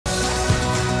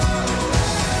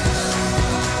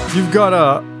You've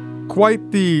got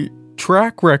quite the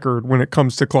track record when it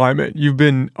comes to climate. You've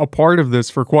been a part of this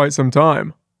for quite some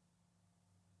time.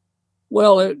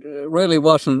 Well, it really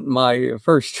wasn't my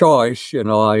first choice. We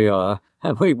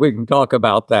can talk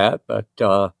about that,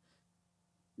 but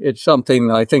it's something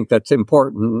I think that's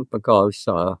important because,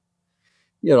 a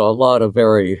lot of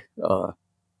very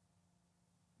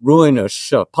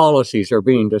ruinous policies are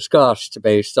being discussed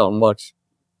based on what's,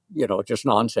 just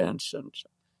nonsense. And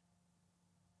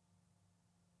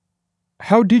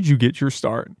How did you get your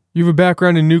start? You have a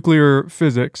background in nuclear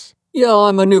physics. yeah,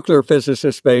 I'm a nuclear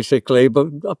physicist basically, but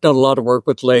I've done a lot of work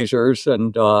with lasers.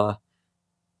 And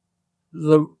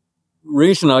the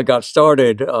reason I got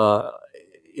started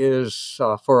is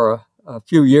for a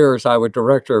few years I was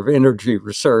director of energy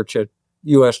research at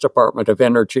U.S. Department of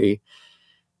Energy.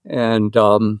 And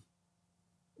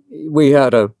we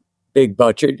had a big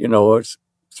budget, it's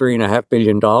 $3.5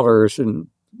 billion in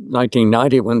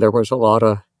 1990 when that was a lot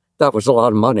of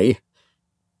money.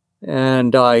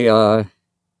 And I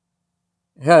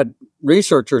had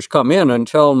researchers come in and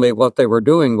tell me what they were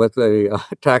doing with the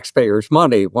taxpayers'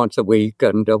 money once a week.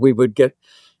 And we would get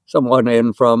someone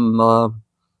in from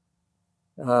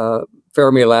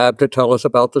Fermilab to tell us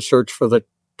about the search for the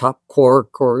top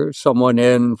quark, or someone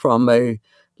in from a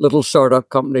little startup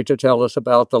company to tell us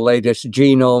about the latest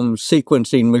genome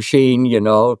sequencing machine,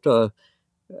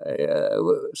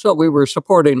 so we were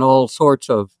supporting all sorts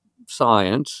of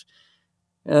science,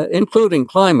 including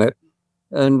climate.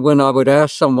 And when I would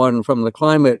ask someone from the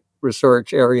climate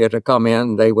research area to come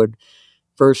in, they would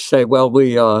first say, well,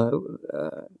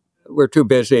 we're too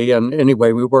busy. And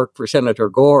anyway, we work for Senator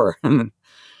Gore. and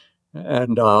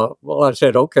I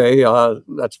said, okay,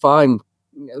 that's fine.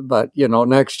 But,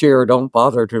 next year, don't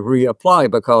bother to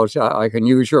reapply because I can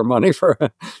use your money for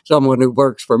someone who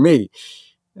works for me.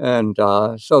 And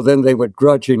so then they would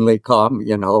grudgingly come,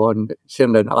 and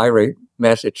send an irate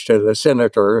message to the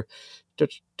senator to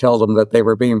tell them that they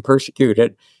were being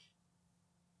persecuted.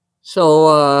 So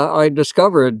I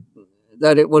discovered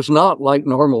that it was not like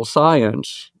normal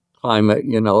science, climate,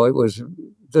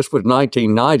 this was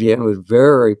 1990 and it was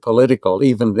very political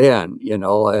even then,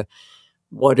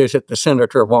 what is it the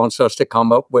senator wants us to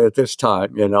come up with this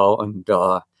time, and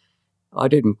I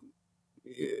didn't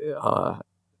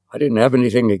have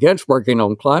anything against working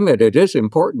on climate. It is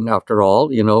important after all,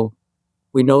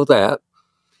 we know that,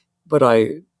 but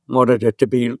I wanted it to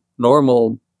be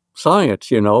normal science,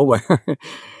 where,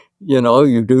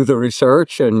 you do the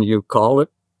research and you call it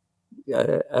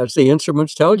as the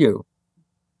instruments tell you.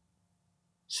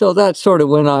 So that's sort of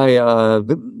when I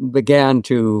began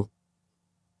to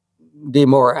be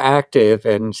more active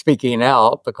in speaking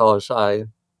out, because I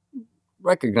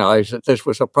recognized that this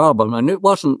was a problem. And it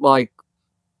wasn't like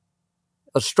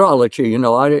astrology,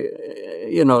 astrology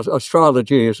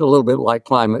is a little bit like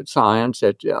climate science.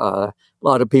 A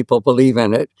lot of people believe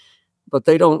in it, but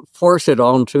they don't force it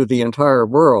onto the entire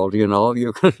world.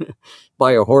 You can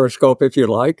buy a horoscope if you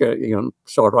like,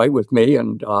 it's all right with me.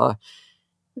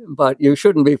 But you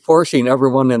shouldn't be forcing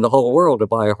everyone in the whole world to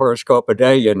buy a horoscope a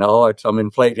day, at some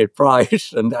inflated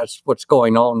price. And that's what's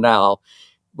going on now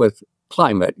with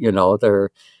climate. There are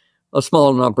a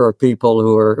small number of people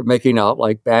who are making out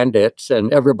like bandits,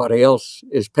 and everybody else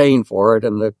is paying for it.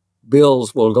 And the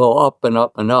bills will go up and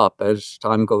up and up as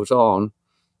time goes on.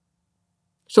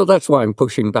 So that's why I'm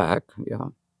pushing back. Yeah.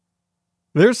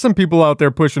 There's some people out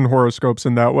there pushing horoscopes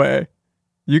in that way.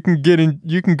 You can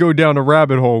go down a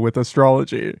rabbit hole with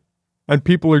astrology, and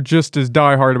people are just as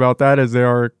diehard about that as they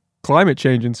are climate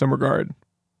change in some regard.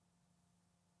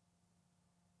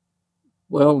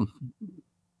 Well,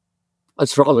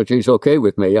 astrology is okay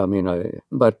with me.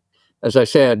 But as I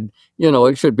said,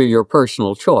 it should be your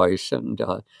personal choice. And,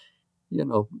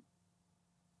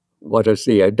 what does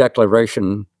the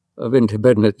Declaration of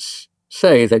Independence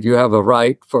say? That you have a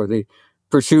right for the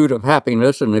pursuit of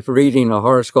happiness, and if reading a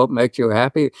horoscope makes you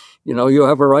happy, you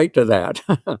have a right to that.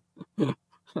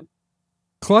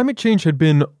 Climate change had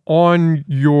been on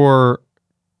your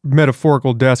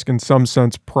metaphorical desk in some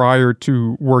sense prior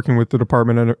to working with the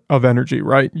Department of Energy,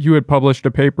 right? You had published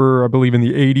a paper, I believe, in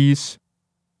the 80s,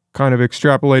 kind of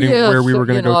extrapolating where we were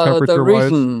going to go temperature-wise. The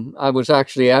reason I was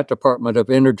actually at Department of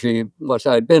Energy was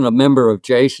I'd been a member of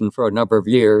JASON for a number of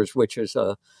years, which is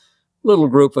a little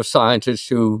group of scientists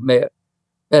who met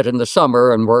in the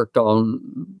summer and worked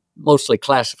on mostly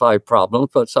classified problems,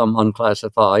 but some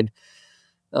unclassified,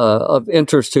 of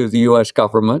interest to the U.S.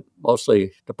 government,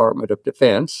 mostly Department of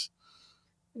Defense.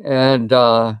 And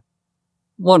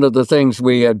one of the things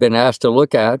we had been asked to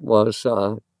look at was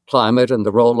climate and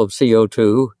the role of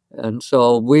CO2. And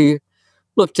so we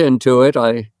looked into it.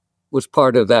 I was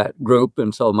part of that group,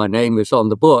 and so my name is on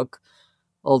the book,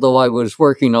 although I was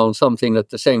working on something at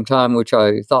the same time which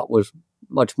I thought was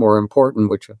much more important,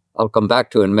 which I'll come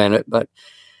back to in a minute. But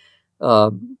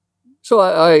so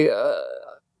I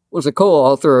was a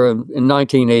co-author in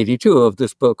 1982 of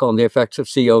this book on the effects of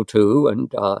CO2,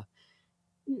 and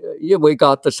yeah, we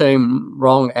got the same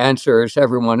wrong answer as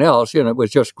everyone else. It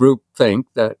was just groupthink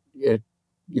that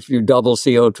if you double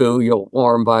CO2, you'll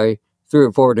warm by 3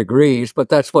 or 4 degrees, but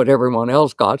that's what everyone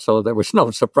else got, so there was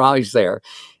no surprise there.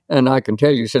 And I can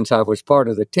tell you, since I was part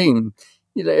of the team,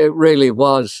 it really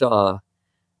was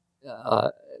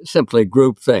simply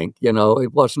groupthink.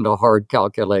 It wasn't a hard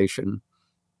calculation.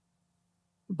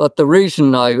 But the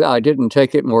reason I didn't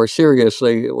take it more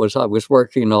seriously was I was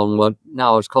working on what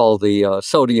now is called the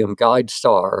sodium guide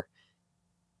star.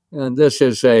 And this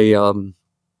is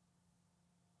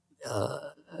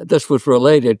this was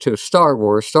related to Star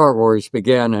Wars. Star Wars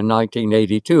began in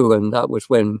 1982, and that was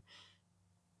when,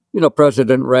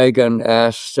 President Reagan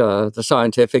asked the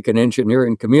scientific and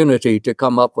engineering community to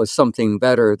come up with something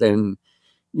better than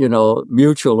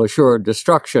mutual assured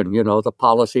destruction. The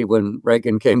policy when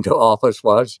Reagan came to office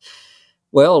was,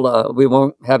 well, we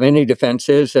won't have any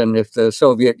defenses, and if the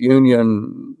Soviet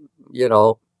Union,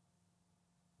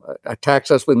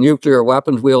 attacks us with nuclear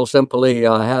weapons, we'll simply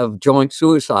have joint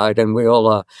suicide, and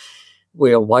we'll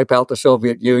wipe out the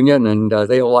Soviet Union, and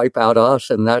they'll wipe out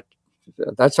us, and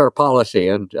that's our policy.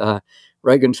 And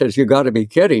Reagan says, "You got to be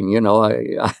kidding! You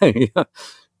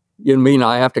mean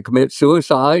I have to commit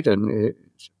suicide?" And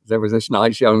there was this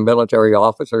nice young military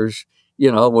officers,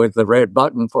 with the red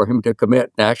button for him to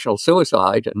commit national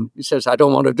suicide. And he says, "I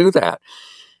don't want to do that.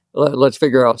 Let's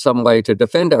figure out some way to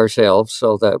defend ourselves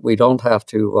so that we don't have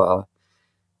to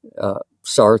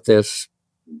start this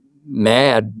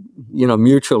mad,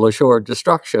 mutual assured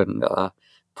destruction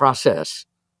process."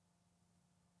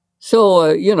 So,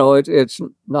 it's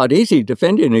not easy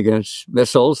defending against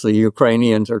missiles. The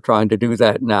Ukrainians are trying to do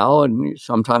that now, and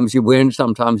sometimes you win,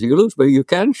 sometimes you lose, but you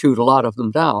can shoot a lot of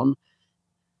them down.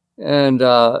 And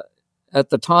at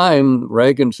the time,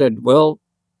 Reagan said, well,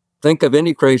 think of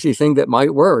any crazy thing that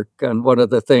might work. And one of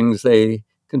the things they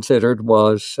considered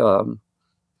was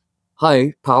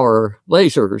high-power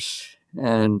lasers.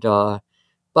 And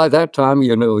by that time,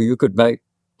 you could make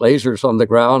lasers on the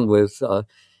ground with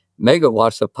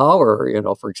megawatts of power.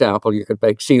 For example, you could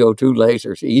make CO2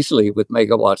 lasers easily with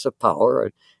megawatts of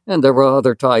power, and there were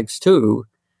other types too.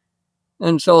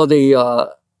 And so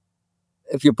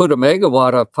if you put a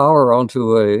megawatt of power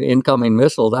onto an incoming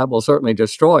missile, that will certainly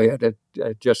destroy it.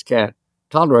 It just can't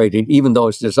tolerate it, even though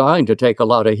it's designed to take a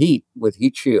lot of heat with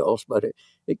heat shields, but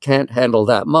it can't handle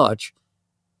that much.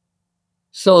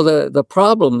 So the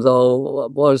problem, though,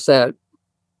 was that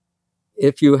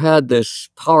if you had this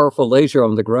powerful laser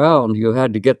on the ground, you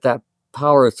had to get that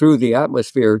power through the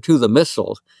atmosphere to the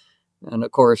missile. And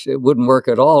of course, it wouldn't work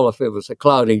at all if it was a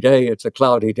cloudy day. It's a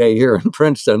cloudy day here in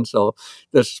Princeton, so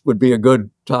this would be a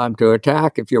good time to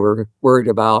attack if you were worried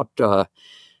about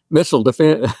missile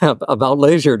defense, about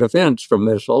laser defense from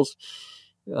missiles,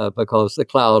 because the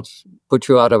clouds put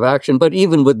you out of action. But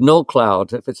even with no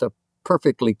clouds, if it's a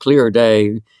perfectly clear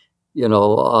day,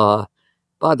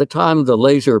 by the time the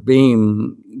laser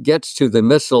beam gets to the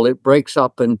missile, it breaks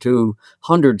up into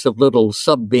hundreds of little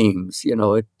sub-beams.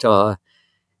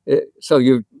 So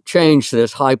you change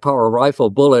this high-power rifle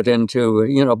bullet into,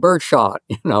 birdshot,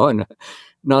 and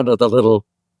none of the little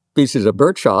pieces of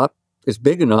birdshot is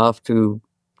big enough to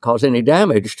cause any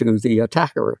damage to the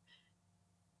attacker.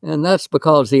 And that's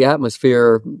because the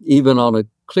atmosphere, even on a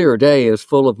clear day, is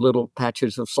full of little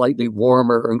patches of slightly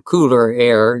warmer and cooler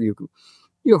air.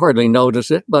 You hardly notice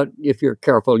it, but if you're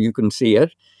careful, you can see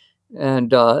it.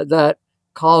 And that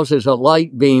causes a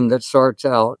light beam that starts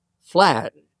out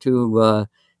flat to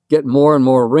get more and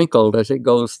more wrinkled as it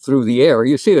goes through the air.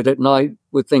 You see it at night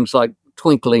with things like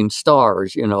twinkling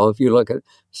stars. If you look at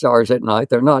stars at night,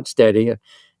 they're not steady,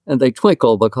 and they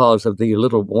twinkle because of the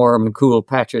little warm and cool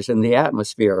patches in the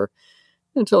atmosphere.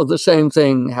 And so the same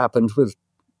thing happens with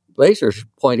lasers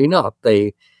pointing up.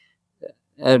 The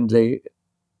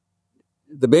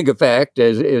big effect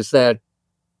is that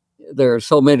there are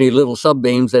so many little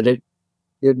sunbeams that it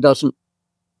doesn't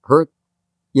hurt,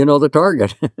 the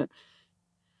target.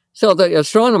 So the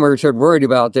astronomers had worried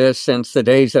about this since the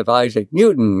days of Isaac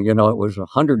Newton. It was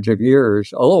hundreds of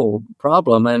years old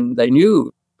problem, and they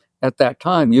knew at that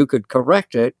time you could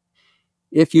correct it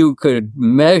if you could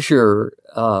measure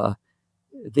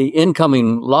the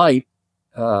incoming light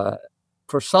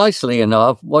precisely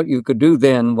enough. What you could do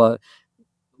then,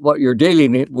 what you're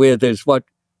dealing with is what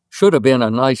should have been a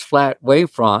nice flat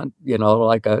wavefront,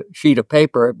 like a sheet of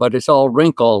paper, but it's all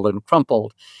wrinkled and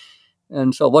crumpled.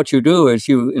 And so what you do is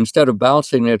instead of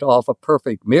bouncing it off a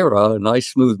perfect mirror, a nice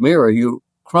smooth mirror, you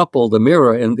crumple the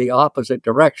mirror in the opposite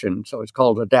direction. So it's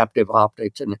called adaptive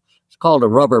optics, and it's called a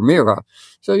rubber mirror.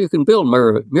 So you can build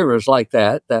mirrors like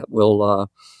that will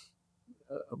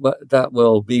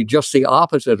be just the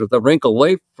opposite of the wrinkle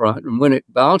wavefront. And when it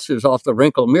bounces off the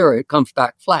wrinkle mirror, it comes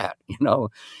back flat,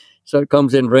 So it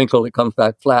comes in wrinkled, it comes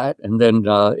back flat, and then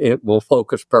it will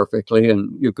focus perfectly,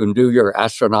 and you can do your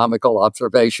astronomical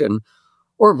observation.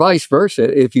 Or vice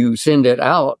versa, if you send it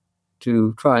out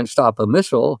to try and stop a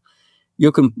missile,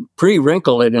 you can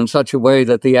pre-wrinkle it in such a way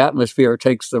that the atmosphere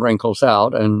takes the wrinkles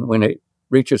out, and when it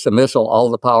reaches the missile, all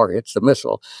the power hits the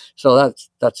missile. So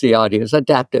that's the idea. It's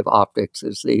adaptive optics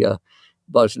is the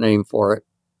buzz name for it.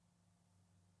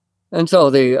 And so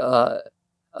the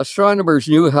astronomers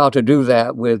knew how to do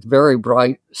that with very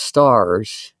bright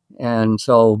stars. And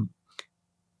so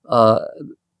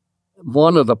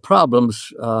one of the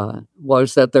problems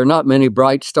was that there are not many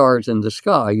bright stars in the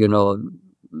sky,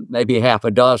 maybe half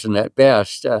a dozen at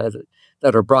best,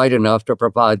 that are bright enough to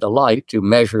provide the light to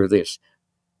measure this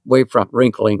wavefront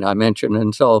wrinkling I mentioned.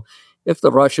 And so if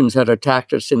the Russians had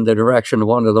attacked us in the direction of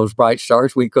one of those bright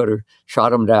stars, we could have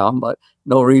shot them down, but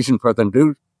no reason for them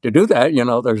to do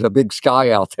that. There's a big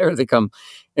sky out there. They come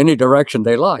any direction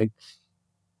they like.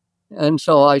 And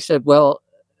so I said, well,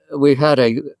 we had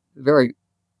a very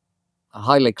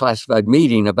highly classified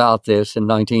meeting about this in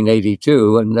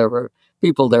 1982, and there were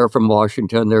people there from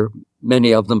Washington. There were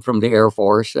many of them from the Air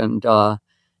Force. And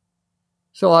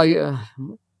so I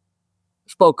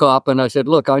spoke up and I said,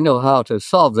 look, I know how to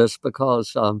solve this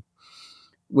because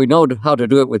we know how to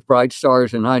do it with bright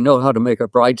stars, and I know how to make a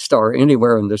bright star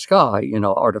anywhere in the sky,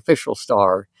 artificial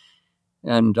star.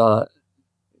 And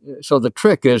so the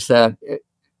trick is that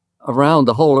around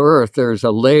the whole Earth, there's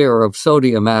a layer of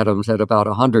sodium atoms at about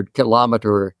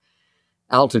 100-kilometer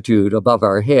altitude above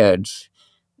our heads.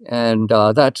 And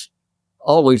that's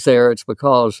always there. It's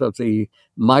because of the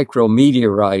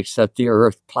micrometeorites that the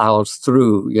Earth plows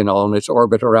through, in its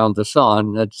orbit around the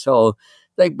sun. And so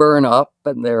they burn up,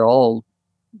 and they all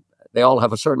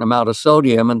have a certain amount of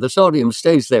sodium, and the sodium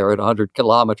stays there at 100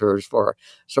 kilometers for a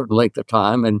certain length of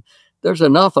time. And there's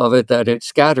enough of it that it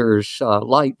scatters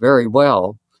light very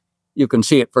well. You can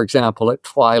see it, for example, at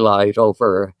twilight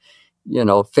over,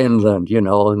 Finland, in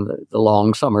the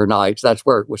long summer nights. That's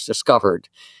where it was discovered.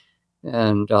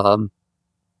 And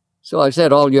so I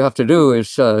said, all you have to do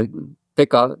is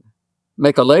make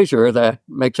a laser that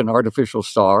makes an artificial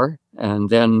star, and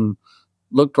then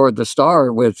look toward the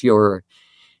star with your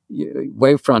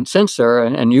wavefront sensor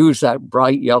and use that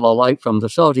bright yellow light from the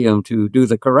sodium to do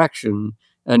the correction.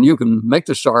 And you can make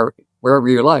the star wherever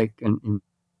you like, and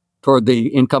toward the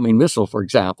incoming missile, for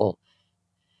example.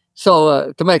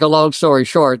 So to make a long story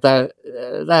short, that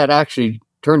actually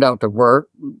turned out to work.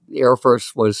 The Air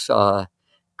Force was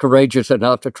courageous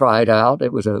enough to try it out.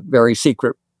 It was a very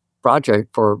secret project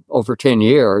for over 10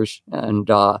 years, and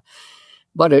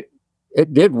but it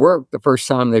did work the first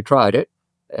time they tried it.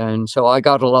 And so I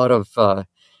got a lot of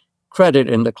credit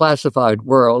in the classified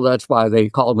world. That's why they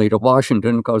called me to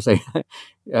Washington, because they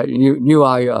knew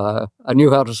I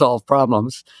knew how to solve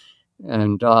problems.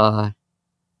 And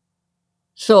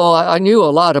so I knew a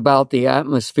lot about the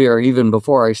atmosphere even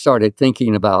before I started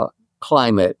thinking about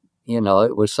climate.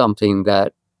 It was something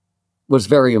that was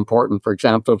very important, for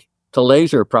example, to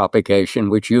laser propagation,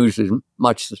 which uses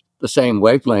much the same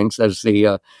wavelengths as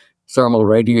the thermal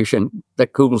radiation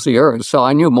that cools the Earth. So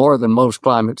I knew more than most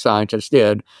climate scientists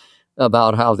did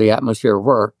about how the atmosphere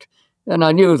worked. And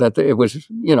I knew that it was,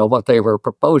 what they were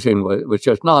proposing was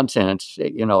just nonsense.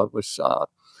 It was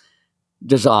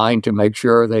designed to make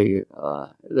sure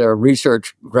their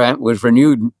research grant was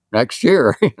renewed next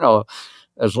year,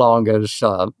 as long as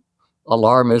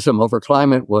alarmism over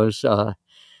climate was the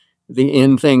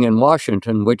in thing in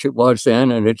Washington, which it was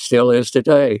then, and it still is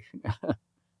today.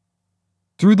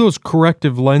 Through those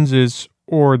corrective lenses,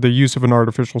 or the use of an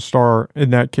artificial star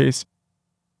in that case,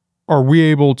 are we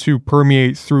able to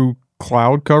permeate through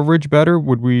cloud coverage better?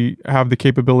 Would we have the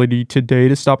capability today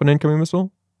to stop an incoming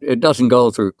missile? It doesn't go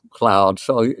through clouds,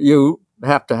 so you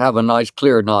have to have a nice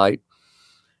clear night.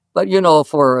 But,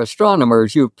 for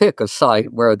astronomers, you pick a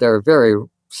site where there are very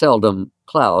seldom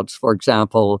clouds. For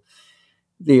example,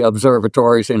 the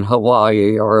observatories in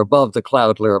Hawaii are above the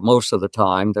cloud layer most of the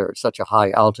time. They're at such a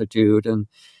high altitude. And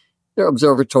there are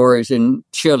observatories in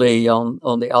Chile on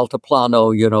the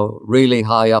Altiplano, really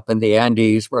high up in the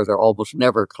Andes, where there are almost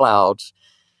never clouds.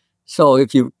 So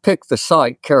if you pick the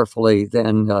site carefully,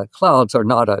 then clouds are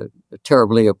not a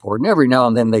terribly important. Every now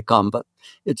and then they come, but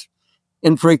it's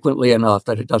infrequently enough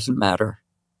that it doesn't matter.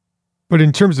 But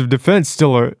in terms of defense,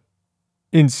 still a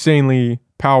insanely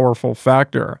powerful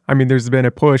factor. I mean, there's been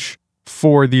a push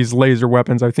for these laser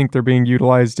weapons. I think they're being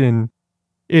utilized in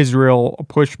Israel, a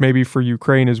push maybe for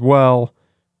Ukraine as well.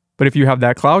 But if you have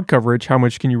that cloud coverage, how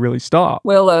much can you really stop?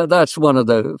 Well, that's one of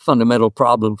the fundamental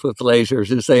problems with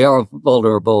lasers is they are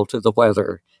vulnerable to the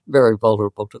weather, very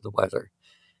vulnerable to the weather.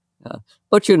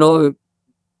 But,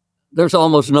 there's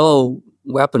almost no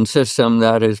weapon system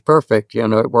that is perfect.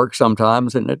 It works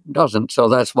sometimes and it doesn't. So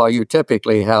that's why you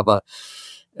typically have a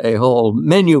whole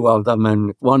menu of them.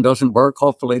 And if one doesn't work,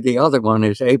 hopefully the other one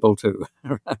is able to.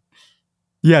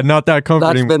 Yeah, not that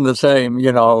comforting. That's been the same,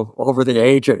 over the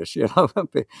ages,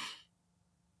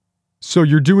 So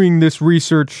you're doing this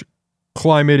research.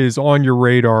 Climate is on your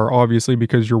radar, obviously,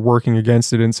 because you're working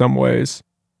against it in some ways.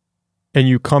 And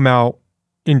you come out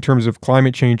in terms of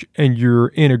climate change and you're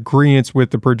in agreement with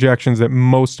the projections that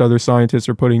most other scientists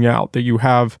are putting out, that you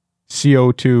have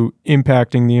CO2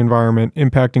 impacting the environment,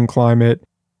 impacting climate.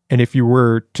 And if you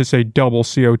were to say double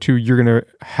CO2, you're going to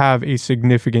have a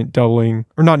significant doubling,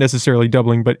 or not necessarily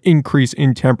doubling, but increase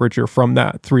in temperature from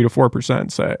that 3 to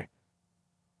 4%, say.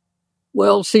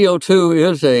 Well, CO2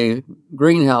 is a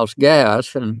greenhouse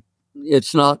gas, and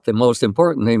it's not the most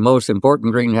important. The most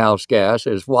important greenhouse gas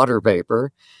is water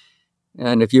vapor.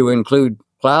 And if you include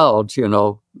clouds,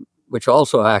 which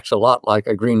also acts a lot like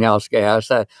a greenhouse gas,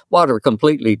 that water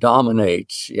completely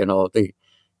dominates, the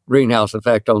greenhouse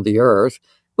effect on the Earth.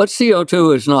 But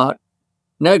CO2 is not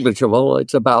negligible.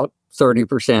 It's about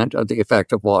 30% of the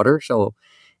effect of water, so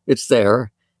it's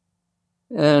there.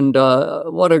 And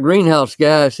what a greenhouse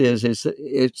gas is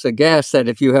it's a gas that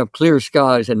if you have clear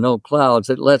skies and no clouds,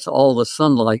 it lets all the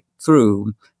sunlight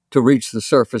through to reach the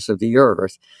surface of the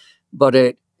Earth. But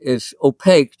it is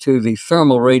opaque to the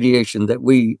thermal radiation that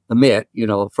we emit,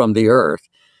 from the Earth.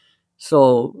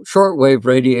 So shortwave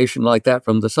radiation like that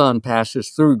from the sun passes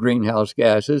through greenhouse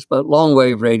gases, but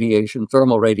long-wave radiation,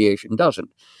 thermal radiation, doesn't.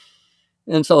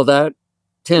 And so that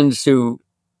tends to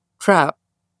trap,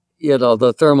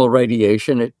 the thermal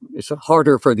radiation. It's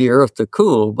harder for the Earth to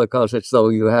cool because it's though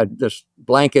you had this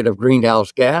blanket of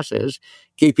greenhouse gases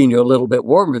keeping you a little bit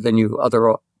warmer than you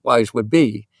otherwise would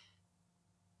be.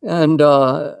 And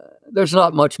there's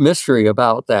not much mystery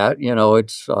about that.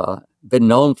 It's been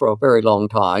known for a very long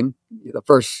time. The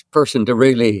first person to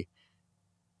really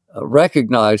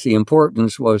recognize the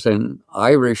importance was an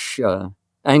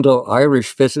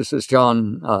Anglo-Irish physicist,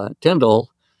 John Tyndall,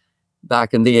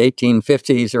 back in the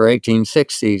 1850s or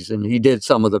 1860s. And he did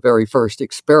some of the very first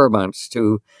experiments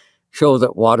to show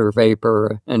that water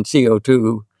vapor and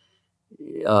CO2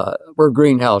 were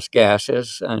greenhouse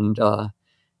gases. And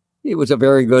he was a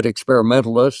very good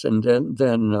experimentalist. And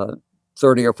then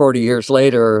 30 or 40 years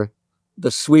later,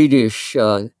 the Swedish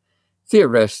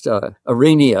theorist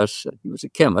Arrhenius, he was a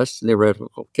chemist,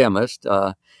 theoretical chemist,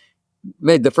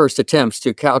 made the first attempts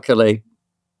to calculate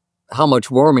how much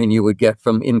warming you would get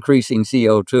from increasing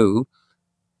CO2.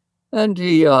 And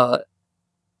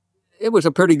it was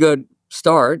a pretty good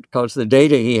start because the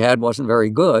data he had wasn't very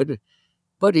good.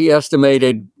 But he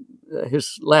estimated,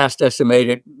 his last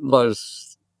estimated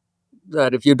was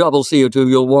that if you double CO2,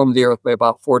 you'll warm the Earth by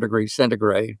about 4 degrees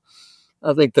centigrade.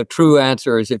 I think the true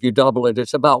answer is if you double it,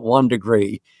 it's about 1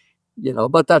 degree,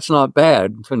 but that's not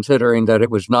bad considering that it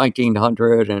was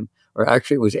 1900 or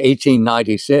actually it was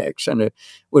 1896 and it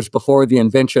was before the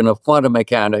invention of quantum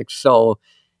mechanics. So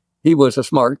he was a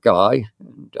smart guy.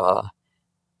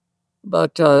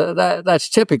 But that's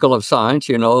typical of science.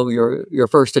 Your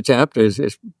first attempt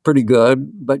is pretty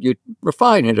good, but you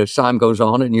refine it as time goes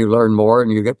on and you learn more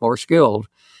and you get more skilled.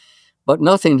 But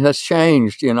nothing has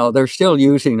changed. They're still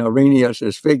using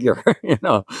Arrhenius's figure,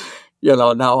 now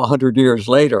 100 years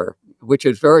later, which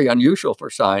is very unusual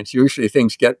for science. Usually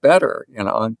things get better,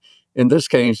 and in this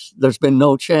case, there's been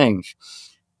no change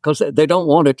because they don't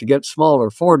want it to get smaller.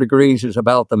 4 degrees is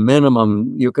about the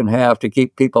minimum you can have to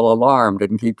keep people alarmed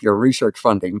and keep your research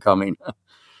funding coming.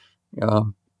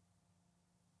 And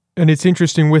it's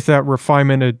interesting with that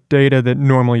refinement of data that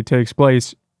normally takes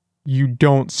place, you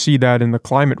don't see that in the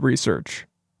climate research,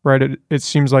 right? It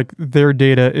seems like their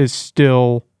data is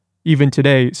still, even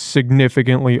today,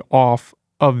 significantly off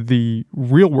of the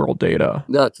real world data.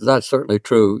 That's certainly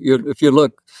true. If you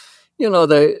look,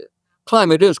 the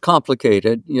climate is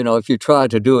complicated. If you try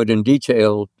to do it in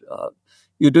detail,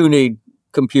 you do need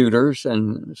computers.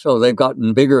 And so they've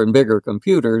gotten bigger and bigger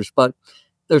computers, but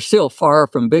they're still far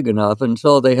from big enough. And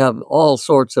so they have all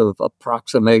sorts of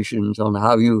approximations on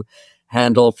how you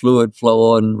handle fluid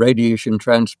flow and radiation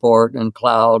transport and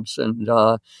clouds. And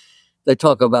they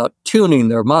talk about tuning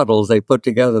their models. They put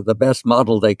together the best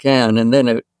model they can, and then,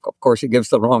 of course, it gives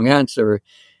the wrong answer.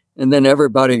 And then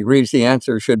everybody agrees the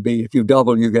answer should be, if you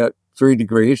double, you get 3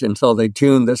 degrees. And so they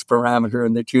tune this parameter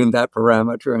and they tune that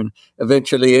parameter, and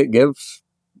eventually it gives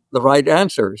the right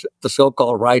answers, the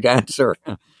so-called right answer.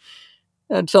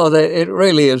 And so it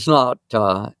really is not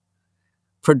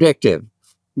predictive,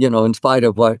 in spite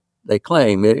of what they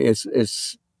claim.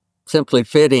 It's simply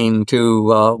fitting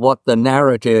to what the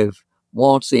narrative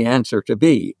wants the answer to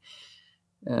be.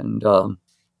 And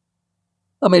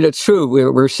it's true,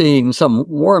 we're seeing some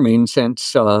warming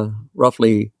since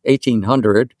roughly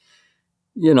 1800.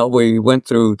 We went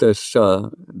through this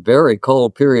very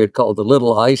cold period called the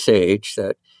Little Ice Age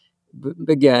that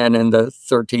began in the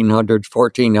 1300s,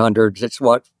 1400s. It's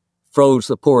what froze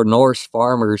the poor Norse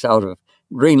farmers out of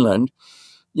Greenland.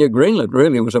 Yeah, Greenland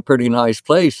really was a pretty nice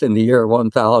place in the year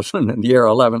 1000 and the year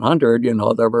 1100.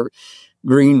 There were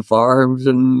green farms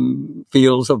and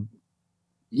fields of,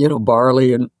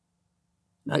 barley and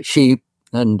sheep.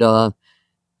 And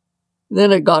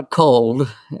then it got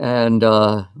cold, and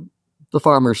the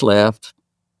farmers left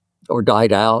or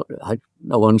died out.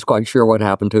 No one's quite sure what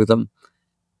happened to them.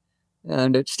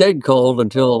 And it stayed cold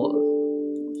until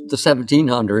the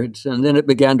 1700s, and then it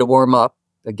began to warm up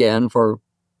again for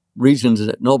reasons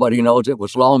that nobody knows. It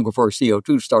was long before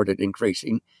CO2 started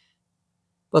increasing.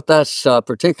 But that's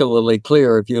particularly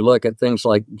clear if you look at things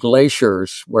like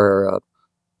glaciers, where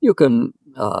you can,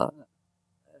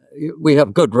 we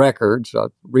have good records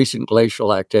of recent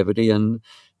glacial activity, and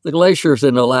the glaciers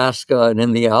in Alaska and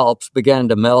in the Alps began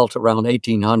to melt around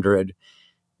 1800.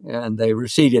 And they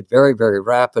receded very, very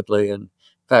rapidly. And in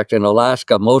fact, in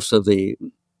Alaska, most of the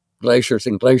glaciers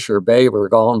in Glacier Bay were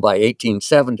gone by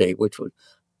 1870, which was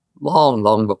long,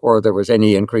 long before there was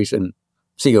any increase in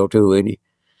CO2,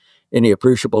 any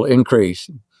appreciable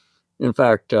increase. In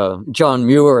fact, John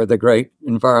Muir, the great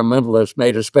environmentalist,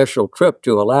 made a special trip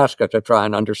to Alaska to try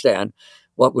and understand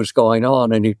what was going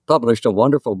on. And he published a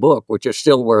wonderful book, which is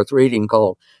still worth reading,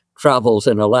 called Travels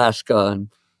in Alaska. And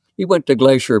he went to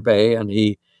Glacier Bay, and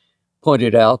he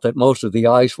pointed out that most of the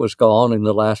ice was gone in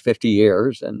the last 50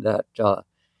 years, and that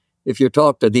if you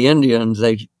talk to the Indians,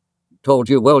 they told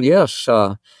you, well, yes,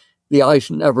 the ice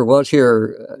never was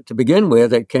here to begin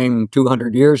with. It came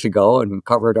 200 years ago and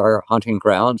covered our hunting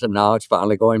grounds, and now it's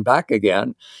finally going back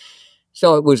again.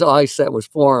 So it was ice that was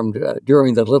formed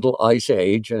during the Little Ice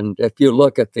Age. And if you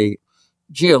look at the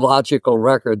geological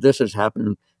record, this has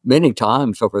happened many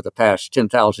times over the past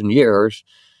 10,000 years.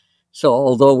 So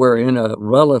although we're in a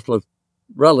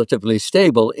relatively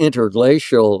stable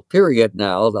interglacial period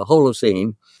now, the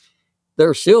Holocene, there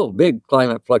are still big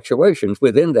climate fluctuations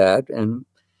within that. And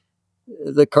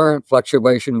the current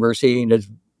fluctuation we're seeing is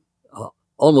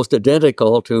almost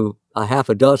identical to a half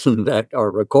a dozen that are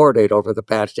recorded over the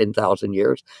past 10,000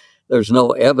 years. There's no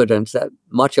evidence that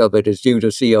much of it is due to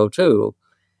CO2.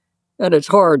 And it's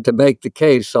hard to make the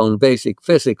case on basic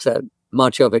physics that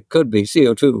much of it could be.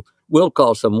 CO2 will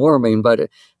cause some warming, but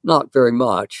not very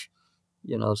much.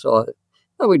 So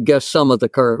I would guess some of the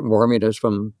current warming is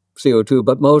from CO2,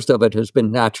 but most of it has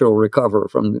been natural recovery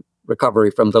from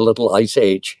the Little Ice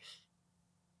Age.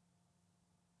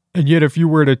 And yet, if you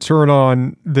were to turn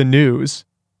on the news,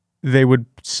 they would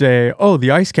say, oh, the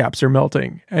ice caps are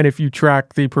melting. And if you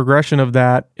track the progression of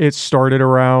that, it started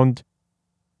around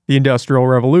the Industrial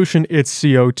Revolution. It's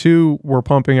CO2. We're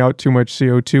pumping out too much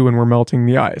CO2 and we're melting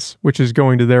the ice, which is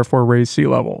going to therefore raise sea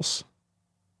levels.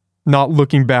 Not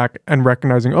looking back and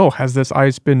recognizing, oh, has this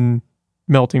ice been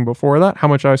melting before that? How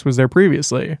much ice was there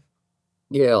previously?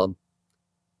 Yeah.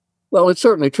 Well, it's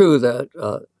certainly true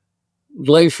that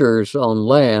glaciers on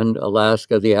land,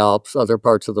 Alaska, the Alps, other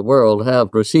parts of the world, have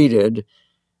receded.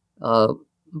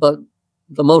 But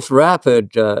the most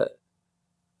rapid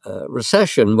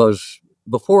recession was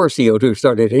before CO2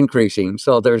 started increasing.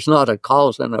 So there's not a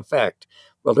cause and effect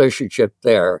relationship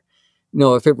there.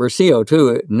 If it were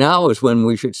CO2, now is when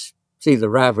we should see the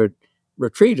rapid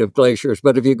retreat of glaciers.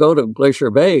 But if you go to Glacier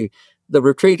Bay, the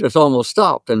retreat has almost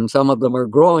stopped, and some of them are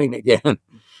growing again.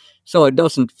 So it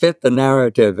doesn't fit the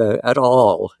narrative at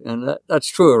all. And that's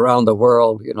true around the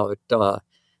world.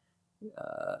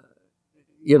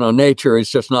 Nature is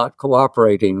just not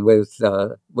cooperating with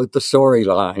the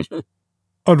storyline.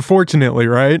 Unfortunately,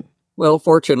 right? Well,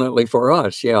 fortunately for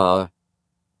us, yeah.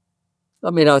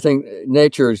 I think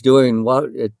nature is doing what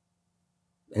it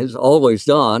has always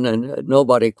done, and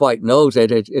nobody quite knows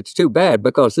it. It's too bad,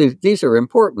 because these are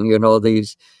important.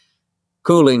 These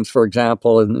coolings, for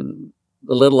example, in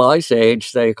the Little Ice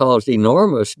Age, they caused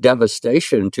enormous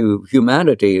devastation to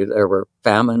humanity. There were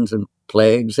famines and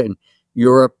plagues in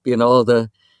Europe. The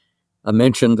I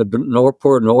mentioned the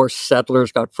poor Norse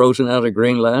settlers got frozen out of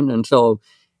Greenland. And so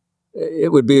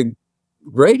it would be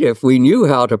great if we knew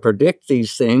how to predict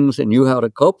these things and knew how to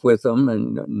cope with them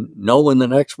and know when the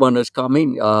next one is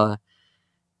coming.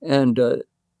 And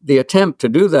the attempt to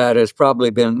do that has probably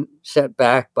been set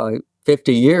back by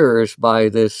 50 years by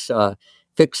this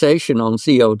fixation on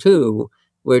CO2,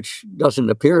 which doesn't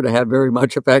appear to have very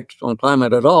much effect on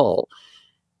climate at all.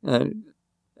 And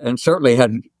certainly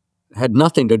had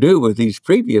nothing to do with these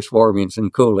previous warmings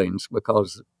and coolings,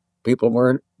 because people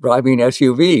weren't driving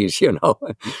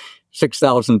SUVs,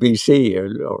 6,000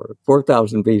 BC or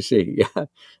 4,000 BC.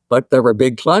 But there were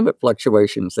big climate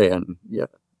fluctuations then,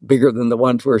 bigger than the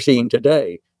ones we're seeing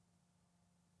today.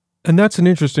 And that's an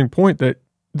interesting point, that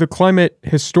the climate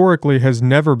historically has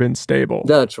never been stable.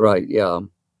 That's right, yeah.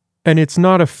 And it's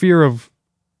not a fear of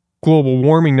global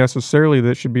warming necessarily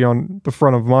that should be on the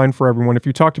front of mind for everyone. If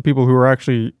you talk to people who are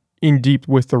actually in deep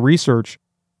with the research,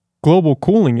 global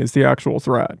cooling is the actual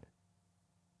threat.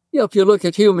 Yeah, if you look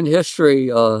at human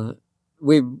history,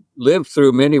 we've lived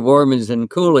through many warmings and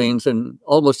coolings, and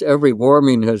almost every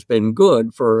warming has been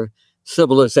good for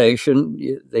civilization.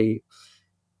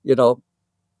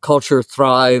 Culture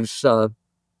thrives,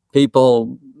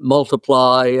 people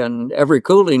multiply, and every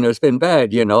cooling has been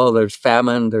bad. There's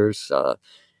famine, there's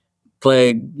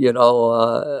plague,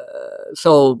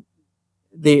 so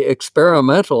the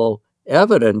experimental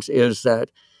evidence is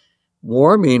that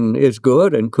warming is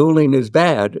good and cooling is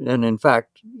bad. And in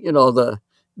fact,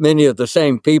 many of the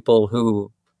same people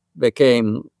who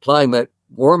became climate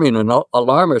warming and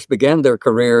alarmists began their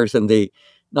careers in the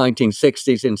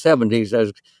 1960s and 70s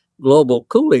as global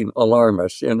cooling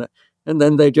alarmists. And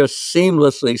then they just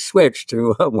seamlessly switched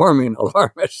to warming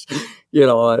alarmists.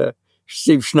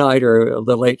 Steve Schneider,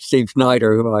 the late Steve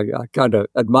Schneider, who I kind of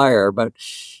admire, but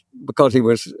because he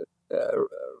was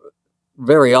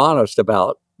very honest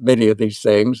about many of these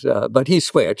things, but he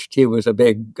switched. He was a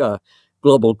big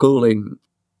global cooling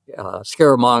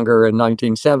scaremonger in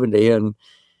 1970, and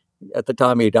at the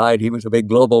time he died, he was a big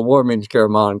global warming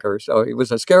scaremonger. So he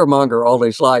was a scaremonger all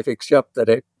his life, except that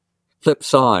it flipped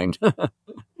signed.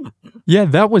 Yeah,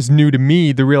 that was new to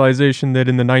me, the realization that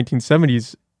in the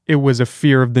 1970s, it was a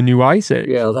fear of the new ice age.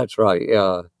 Yeah, that's right,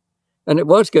 yeah. And it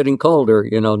was getting colder,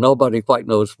 nobody quite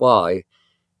knows why.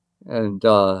 And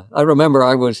I remember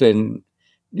I was in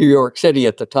New York City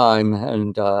at the time,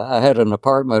 and I had an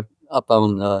apartment up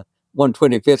on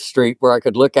 125th Street where I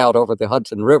could look out over the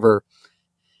Hudson River.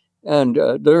 And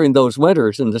during those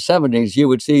winters in the 70s, you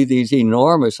would see these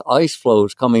enormous ice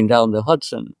flows coming down the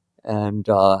Hudson. And,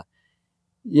 I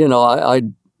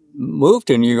moved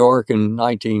to New York in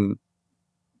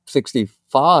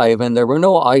 1965, and there were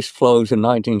no ice flows in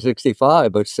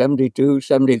 1965, but 72,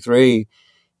 73,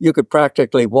 you could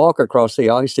practically walk across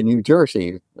the ice in New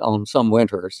Jersey on some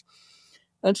winters.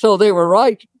 And so they were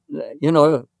right.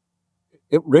 It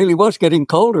really was getting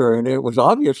colder, and it was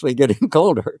obviously getting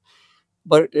colder.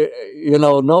 But,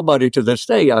 nobody to this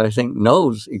day, I think,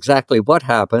 knows exactly what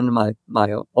happened.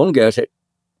 My own guess, it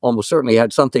almost certainly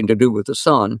had something to do with the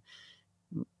sun.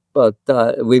 But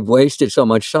we've wasted so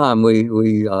much time,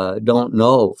 we don't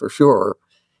know for sure,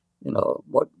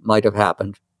 what might have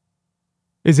happened.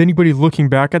 Is anybody looking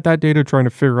back at that data trying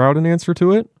to figure out an answer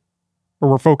to it?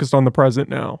 Or we're focused on the present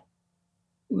now?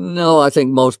 No, I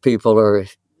think most people are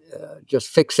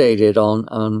just fixated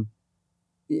on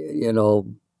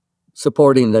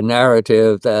supporting the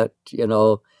narrative that,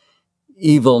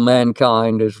 evil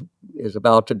mankind is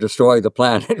about to destroy the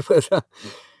planet with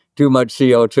too much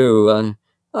CO2.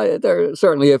 There are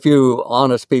certainly a few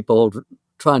honest people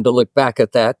trying to look back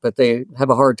at that, but they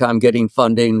have a hard time getting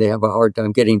funding. They have a hard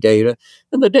time getting data.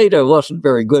 And the data wasn't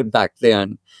very good back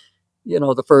then.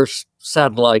 The first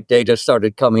satellite data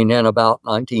started coming in about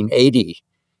 1980.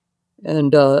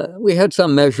 And we had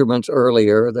some measurements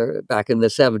earlier, back in the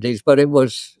 70s, but it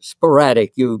was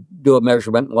sporadic. You do a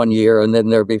measurement 1 year, and then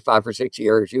there'd be 5 or 6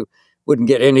 years you wouldn't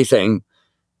get anything.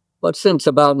 But since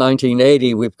about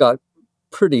 1980, we've got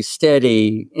pretty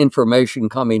steady information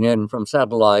coming in from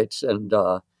satellites, and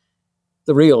the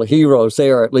real heroes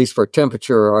there, at least for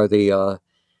temperature, are the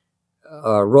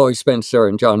Roy Spencer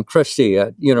and John Christie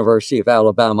at University of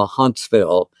Alabama,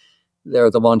 Huntsville. They're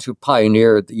the ones who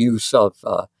pioneered the use of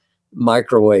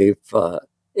microwave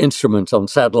instruments on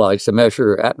satellites to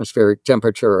measure atmospheric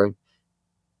temperature.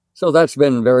 So that's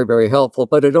been very, very helpful,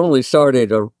 but it only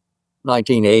started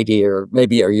 1980 or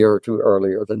maybe a year or two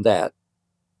earlier than that.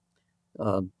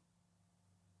 And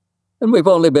we've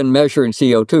only been measuring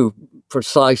CO2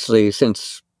 precisely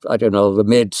since, I don't know, the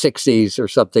mid-60s or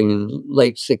something,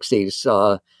 late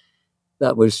 60s.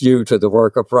 That was due to the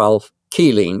work of Ralph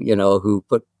Keeling, who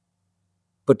put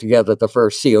put together the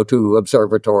first CO2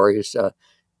 observatories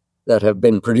that have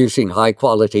been producing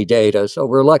high-quality data. So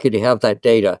we're lucky to have that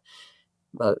data.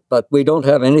 But we don't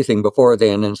have anything before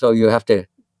then, and so you have to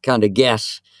kind of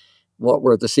guess what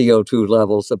were the CO2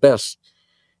 levels. The best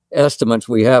estimates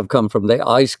we have come from the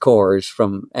ice cores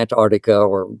from Antarctica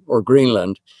or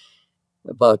Greenland.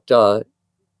 But,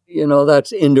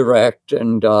 that's indirect,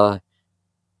 and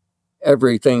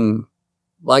everything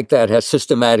like that has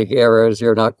systematic errors.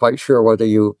 You're not quite sure whether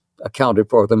you accounted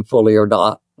for them fully or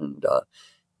not. And,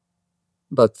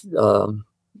 but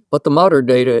the modern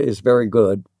data is very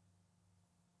good.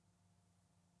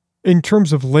 In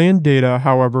terms of land data,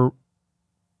 however,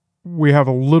 we have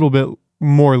a little bit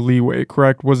more leeway,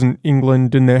 correct?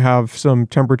 Didn't they have some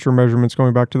temperature measurements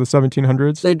going back to the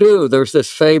 1700s? They do. There's this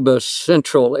famous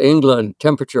Central England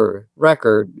temperature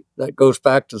record that goes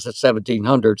back to the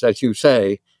 1700s, as you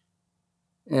say.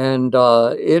 And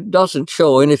it doesn't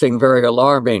show anything very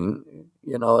alarming.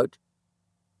 It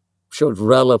shows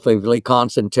relatively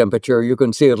constant temperature. You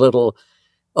can see a little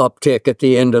uptick at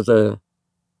the end of the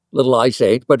little ice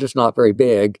age, but it's not very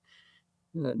big.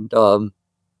 And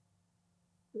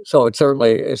so it's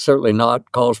certainly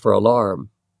not cause for alarm.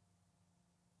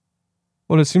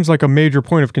 Well, it seems like a major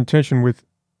point of contention with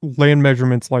land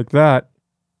measurements like that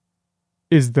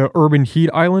is the urban heat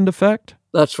island effect.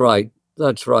 That's right.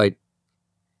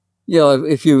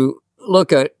 If you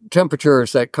look at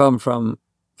temperatures that come from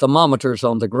thermometers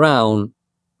on the ground,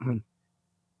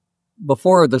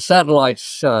 before the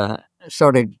satellites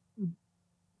started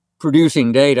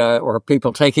producing data or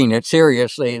people taking it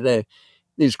seriously,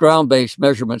 these ground-based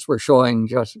measurements were showing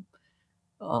just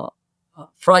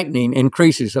frightening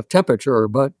increases of temperature.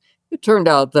 But it turned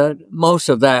out that most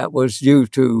of that was due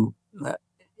to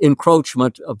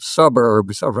encroachment of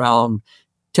suburbs around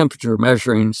temperature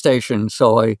measuring stations.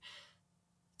 So a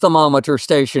thermometer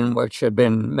station, which had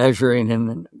been measuring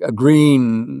in a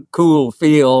green, cool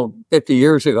field 50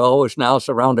 years ago, is now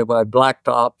surrounded by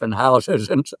blacktop and houses.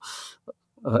 And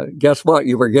guess what?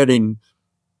 You were getting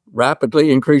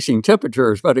rapidly increasing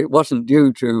temperatures, but it wasn't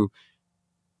due to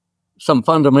some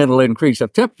fundamental increase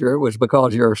of temperature. It was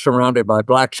because you're surrounded by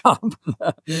blacktop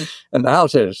and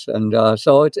houses. And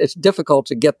so it's difficult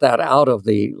to get that out of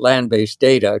the land-based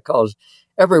data because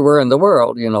everywhere in the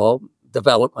world,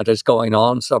 development is going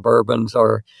on. Suburbans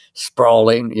are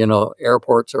sprawling,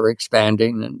 airports are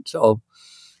expanding. And so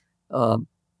I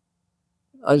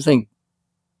think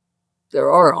there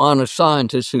are honest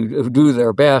scientists who do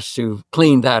their best to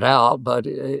clean that out, but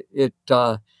it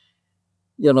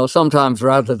sometimes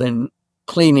rather than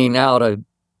cleaning out a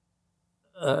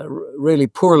really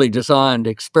poorly designed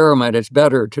experiment, it's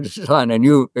better to design a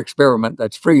new experiment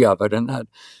that's free of it, and that's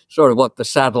sort of what the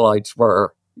satellites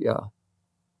were. Yeah.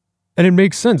 And it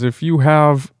makes sense if you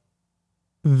have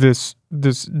this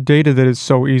data that is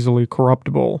so easily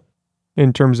corruptible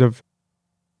in terms of,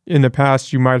 in the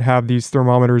past, you might have these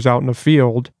thermometers out in the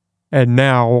field, and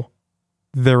now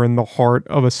they're in the heart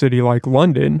of a city like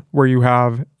London, where you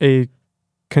have a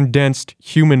condensed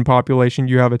human population.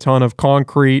 You have a ton of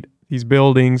concrete, these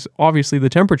buildings. Obviously, the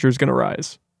temperature is going to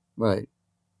rise. Right.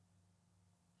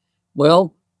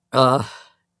 Well,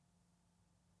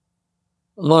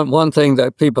 one thing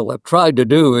that people have tried to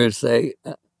do is they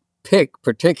pick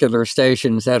particular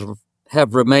stations that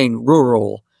have remained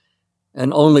rural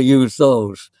and only use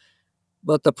those.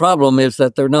 But the problem is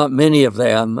that there are not many of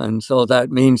them, and so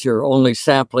that means you're only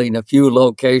sampling a few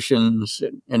locations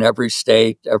in every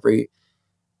state, every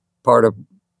part of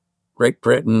Great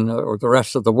Britain or the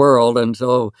rest of the world, and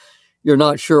so you're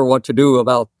not sure what to do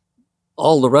about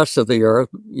all the rest of the earth,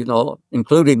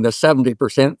 including the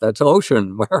 70% that's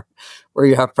ocean, where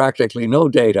you have practically no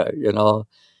data,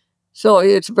 So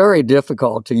it's very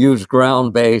difficult to use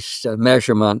ground-based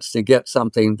measurements to get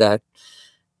something that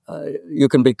you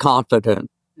can be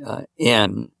confident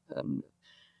in.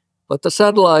 But the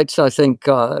satellites, I think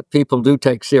people do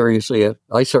take seriously.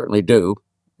 I certainly do.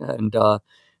 And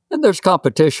there's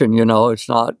competition,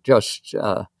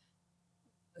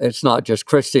 it's not just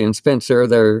Christie and Spencer.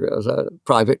 There's a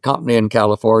private company in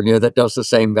California that does the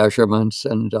same measurements.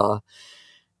 And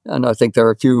I think there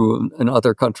are a few in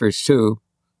other countries too.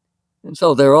 And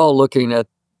so they're all looking at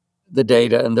the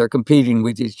data and they're competing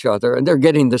with each other and they're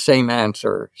getting the same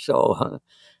answer. So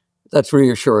that's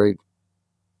reassuring.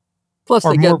 Plus,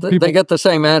 they get the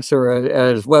same answer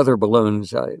as weather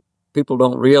balloons. People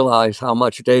don't realize how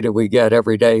much data we get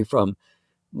every day from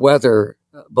weather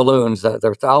balloons. There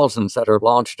are thousands that are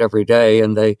launched every day,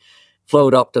 and they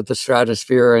float up to the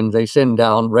stratosphere and they send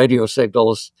down radio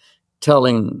signals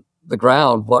telling the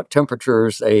ground what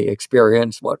temperatures they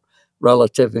experience, what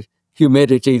relative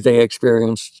humidity they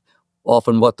experienced,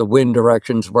 often what the wind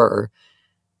directions were.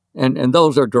 And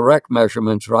those are direct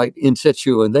measurements, right, in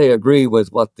situ, and they agree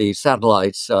with what the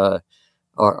satellites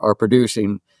are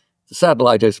producing. The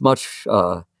satellite is much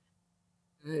more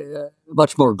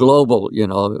global.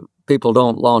 People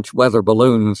don't launch weather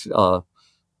balloons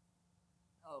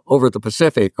over the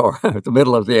Pacific or the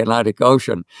middle of the Atlantic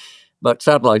Ocean, but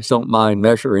satellites don't mind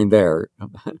measuring there.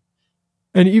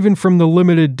 And even from the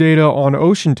limited data on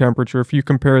ocean temperature, if you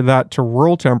compare that to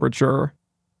world temperature,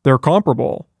 they're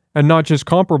comparable. And not just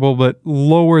comparable, but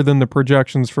lower than the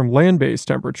projections from land-based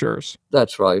temperatures.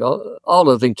 That's right. All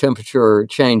of the temperature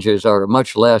changes are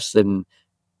much less than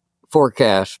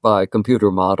forecast by computer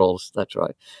models. That's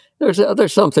right.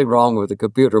 There's something wrong with the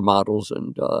computer models,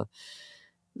 and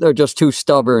they're just too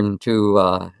stubborn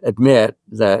to admit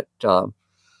that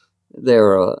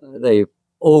they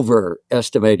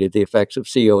overestimated the effects of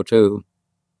CO2.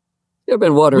 There have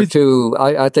been one or two.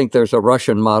 I think there's a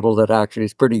Russian model that actually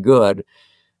is pretty good,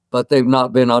 but they've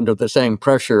not been under the same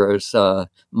pressure as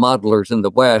modelers in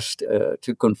the West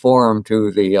to conform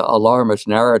to the alarmist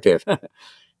narrative.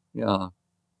 Yeah.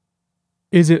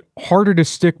 Is it harder to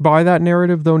stick by that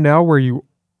narrative, though, now where you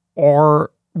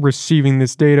are receiving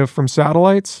this data from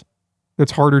satellites?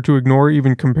 That's harder to ignore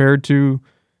even compared to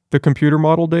the computer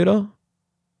model data?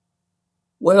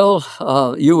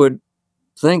 Well, you would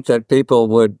think that people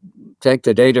would take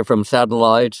the data from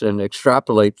satellites and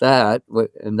extrapolate that,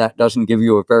 and that doesn't give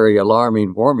you a very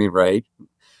alarming warming rate.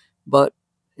 But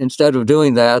instead of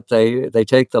doing that, they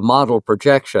take the model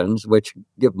projections, which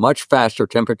give much faster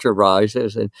temperature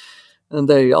rises, and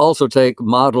they also take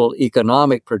model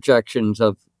economic projections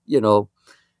of,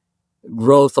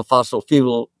 growth of fossil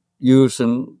fuel use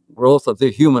and growth of the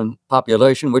human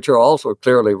population, which are also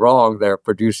clearly wrong. They're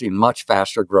producing much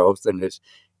faster growth than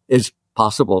is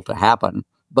possible to happen.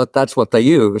 But that's what they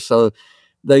use. So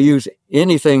they use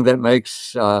anything that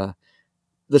makes the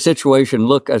situation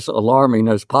look as alarming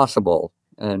as possible.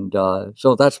 And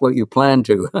so that's what you plan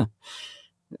to.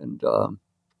 And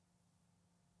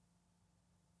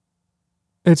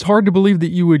it's hard to believe that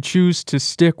you would choose to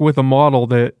stick with a model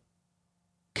that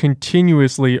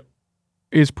continuously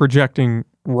is projecting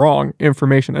wrong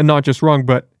information, and not just wrong,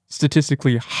 but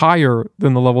statistically higher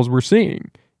than the levels we're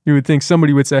seeing. You would think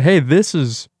somebody would say, hey, this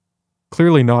is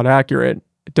clearly not accurate.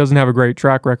 It doesn't have a great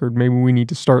track record. Maybe we need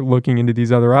to start looking into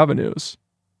these other avenues.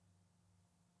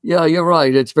 Yeah, you're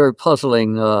right. It's very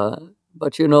puzzling.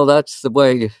 But, that's the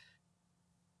way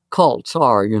cults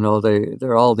are.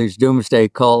 There are all these doomsday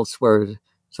cults where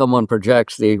someone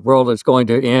projects the world is going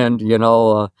to end,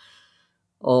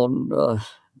 on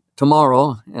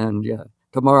tomorrow. And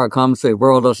tomorrow comes, the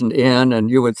world doesn't end. And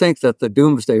you would think that the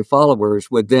doomsday followers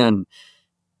would then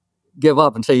give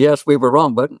up and say, yes, we were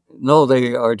wrong. But no,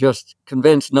 they are just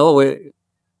convinced, no, we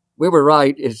were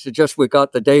right. It's just we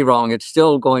got the day wrong.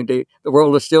 The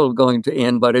world is still going to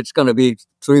end, but it's going to be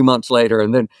 3 months later.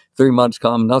 And then 3 months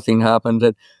come, nothing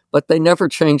happened. But they never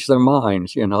change their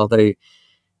minds.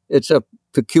 It's a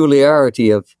peculiarity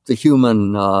of the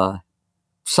human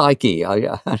psyche.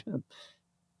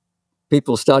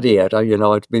 People study it.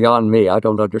 It's beyond me. I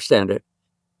don't understand it.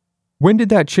 When did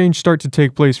that change start to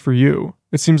take place for you?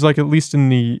 It seems like at least in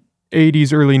the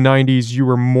 80s, early 90s, you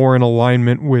were more in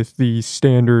alignment with the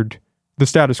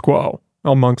status quo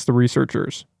amongst the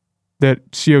researchers, that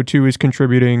CO2 is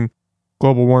contributing,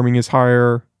 global warming is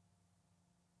higher.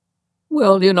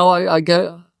 Well, I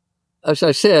get, as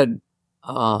I said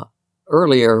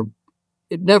earlier,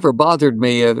 it never bothered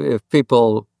me if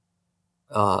people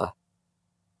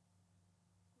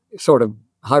sort of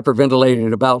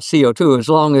hyperventilated about CO2, as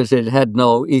long as it had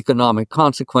no economic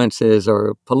consequences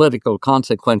or political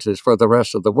consequences for the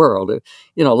rest of the world.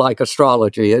 Like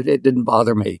astrology, it didn't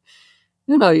bother me.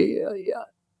 I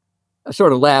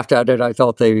sort of laughed at it. I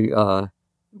thought they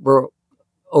were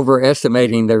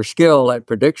overestimating their skill at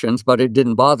predictions, but it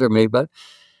didn't bother me. But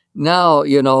now,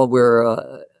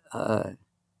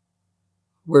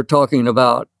 we're talking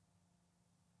about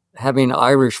having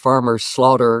Irish farmers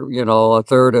slaughter, a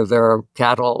third of their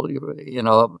cattle,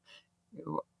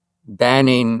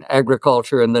 banning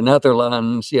agriculture in the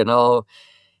Netherlands,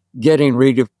 getting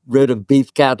rid of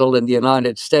beef cattle in the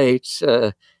United States,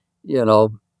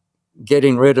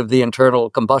 getting rid of the internal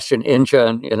combustion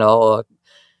engine,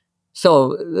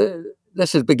 So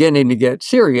this is beginning to get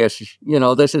serious.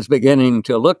 This is beginning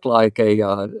to look like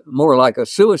more like a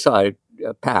suicide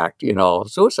pact,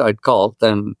 suicide cult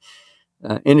than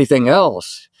anything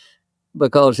else.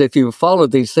 Because if you follow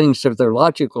these things to their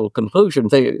logical conclusion,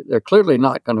 they're clearly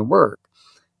not going to work.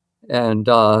 And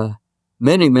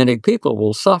many, many people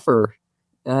will suffer.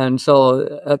 And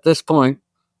so at this point,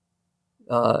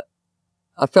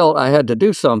 I felt I had to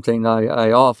do something.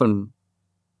 I often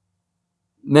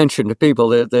mention to people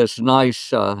that this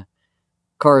nice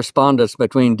correspondence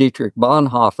between Dietrich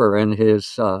Bonhoeffer and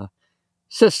his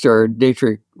sister.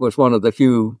 Dietrich was one of the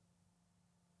few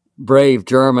brave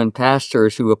German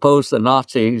pastors who opposed the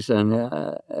Nazis and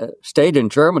stayed in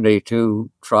Germany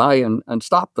to try and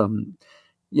stop them.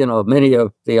 Many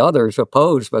of the others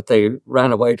opposed, but they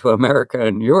ran away to America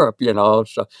and Europe,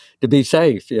 so to be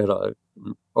safe,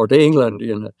 or to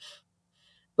England.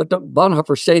 But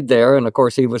Bonhoeffer stayed there, and of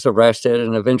course he was arrested,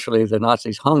 and eventually the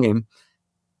Nazis hung him.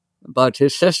 But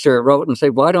his sister wrote and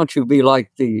said, "Why don't you be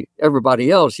like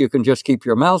everybody else? You can just keep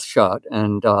your mouth shut,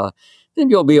 and then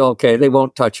you'll be okay. They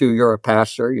won't touch you. You're a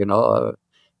pastor, a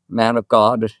man of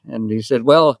God." And he said,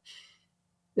 "Well,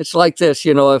 it's like this,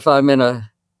 if I'm in a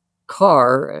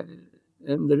car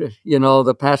and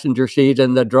the passenger seat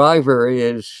and the driver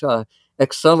is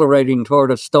accelerating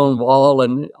toward a stone wall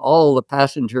and all the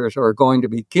passengers are going to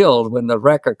be killed when the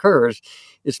wreck occurs,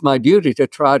 it's my duty to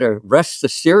try to wrest the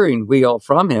steering wheel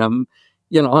from him,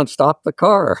 and stop the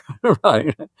car."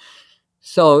 Right.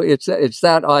 So it's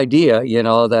that idea,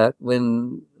 that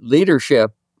when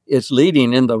leadership is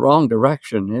leading in the wrong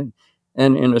direction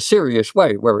and in a serious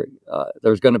way where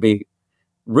there's going to be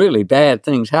really bad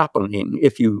things happening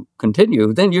if you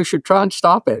continue, then you should try and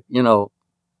stop it,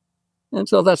 And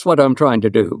so that's what I'm trying to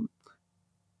do.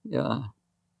 Yeah.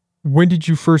 When did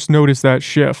you first notice that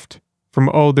shift from,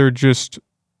 they're just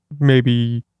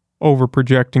maybe over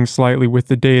projecting slightly with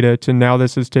the data to now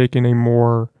this is taking a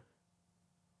more,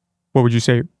 what would you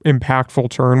say, impactful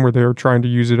turn where they're trying to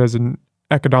use it as an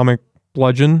economic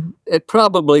bludgeon? It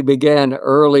probably began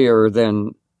earlier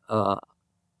than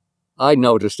I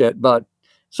noticed it, but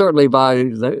certainly by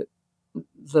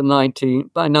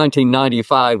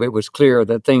 1995, it was clear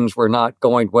that things were not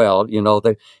going well.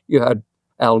 That you had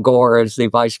Al Gore as the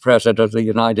vice president of the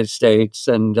United States,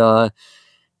 and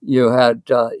you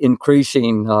had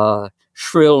increasing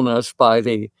shrillness by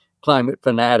the climate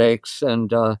fanatics, and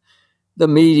the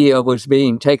media was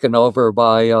being taken over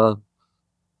by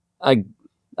a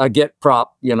get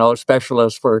prop,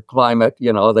 specialists for climate.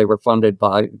 They were funded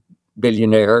by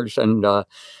billionaires, and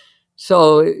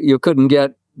so you couldn't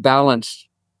get balanced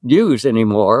news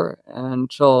anymore.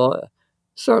 And so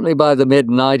certainly by the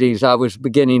mid-90s, I was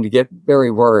beginning to get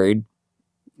very worried,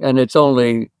 and it's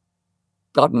only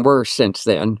gotten worse since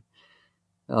then.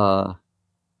 I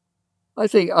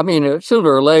think,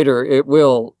 sooner or later it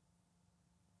will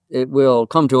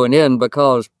come to an end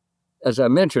because, as I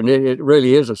mentioned, it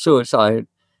really is a suicide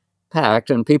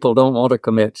pact, and people don't want to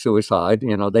commit suicide.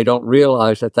 They don't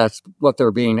realize that that's what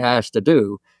they're being asked to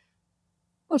do.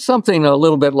 Well, something a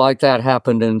little bit like that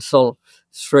happened in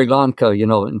Sri Lanka,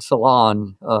 in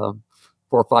Ceylon 4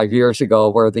 or 5 years ago,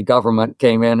 where the government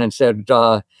came in and said,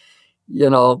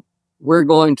 we're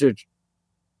going to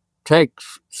take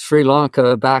Sri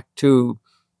Lanka back to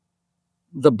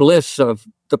the bliss of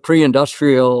the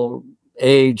pre-industrial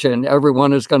age, and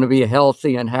everyone is going to be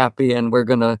healthy and happy, and we're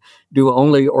going to do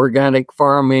only organic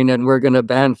farming, and we're going to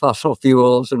ban fossil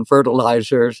fuels and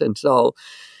fertilizers. And so,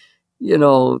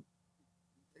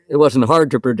 it wasn't hard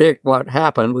to predict what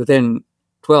happened. Within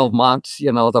 12 months,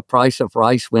 the price of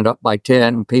rice went up by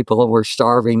 10. People were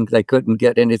starving. They couldn't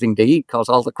get anything to eat because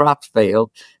all the crops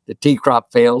failed. The tea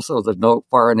crop failed, so there's no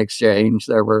foreign exchange.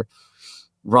 There were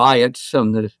riots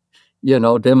and the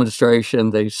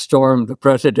demonstration. They stormed the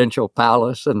presidential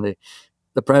palace, and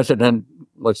the president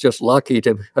was just lucky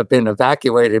to have been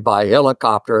evacuated by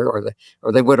helicopter,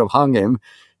 or they would have hung him.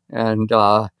 And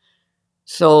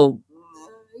so,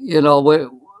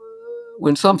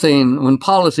 when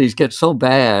policies get so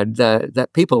bad that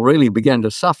people really begin to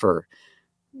suffer,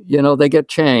 they get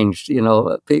changed.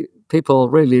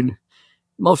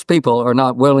 Most people are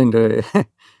not willing to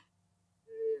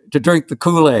to drink the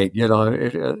Kool-Aid.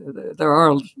 There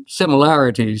are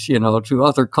similarities, to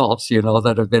other cults,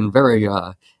 that have been very,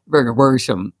 very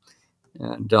worrisome.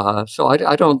 And so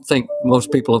I don't think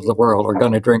most people of the world are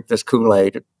going to drink this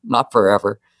Kool-Aid, not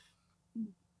forever.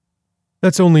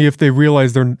 That's only if they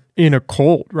realize they're in a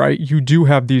cult, right? You do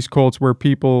have these cults where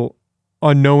people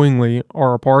unknowingly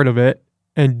are a part of it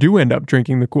and do end up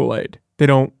drinking the Kool-Aid. They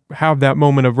don't have that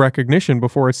moment of recognition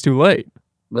before it's too late.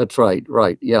 That's right,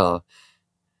 yeah.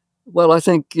 Well, I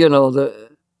think,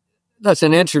 that's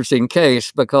an interesting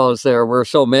case because there were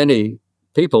so many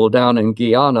people down in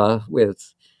Guyana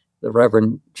with the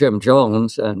Reverend Jim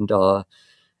Jones, and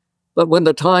but when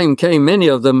the time came, many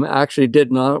of them actually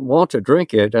did not want to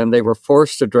drink it, and they were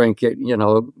forced to drink it,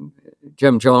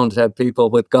 Jim Jones had people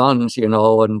with guns,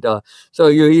 and so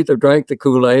you either drank the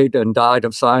Kool-Aid and died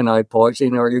of cyanide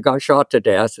poisoning, or you got shot to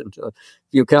death. And so if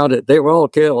you counted, they were all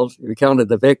killed. If you counted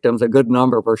the victims, a good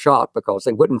number were shot because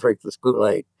they wouldn't drink this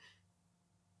Kool-Aid.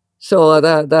 So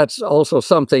that's also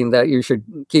something that you should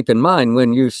keep in mind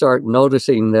when you start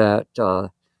noticing that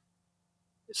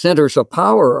centers of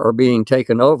power are being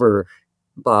taken over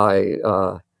by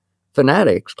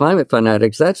fanatics, climate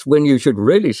fanatics. That's when you should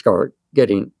really start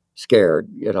getting scared,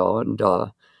 and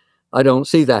I don't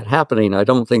see that happening. I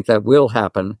don't think that will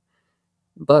happen,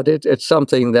 but it's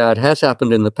something that has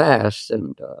happened in the past,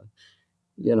 and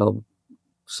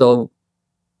so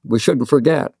we shouldn't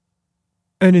forget.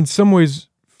 And in some ways,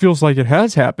 feels like it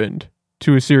has happened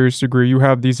to a serious degree. You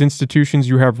have these institutions,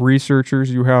 you have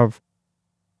researchers, you have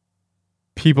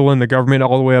people in the government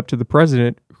all the way up to the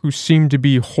president who seem to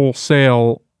be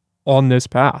wholesale on this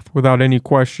path without any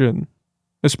question,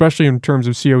 especially in terms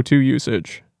of CO2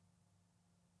 usage.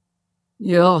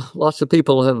 Yeah, lots of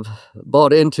people have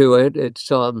bought into it.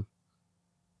 It's, I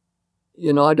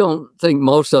don't think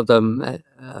most of them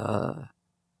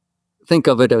think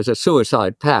of it as a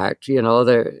suicide pact.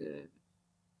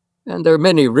 And there are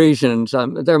many reasons.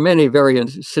 There are many very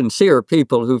sincere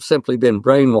people who've simply been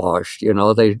brainwashed.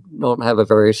 They don't have a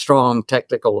very strong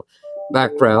technical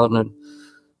background, and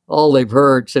all they've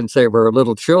heard since they were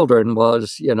little children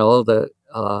was, that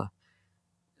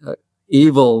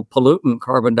evil pollutant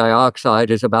carbon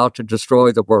dioxide is about to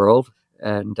destroy the world,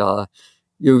 and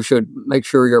you should make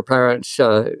sure your parents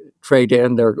trade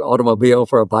in their automobile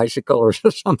for a bicycle or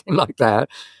something like that.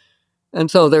 And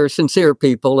so they're sincere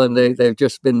people, and they've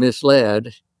just been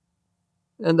misled.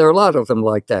 And there are a lot of them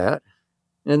like that.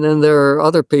 And then there are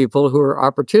other people who are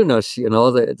opportunists.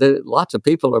 Lots of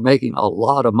people are making a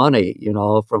lot of money,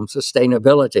 from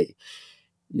sustainability.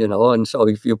 And so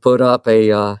if you put up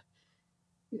a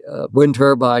wind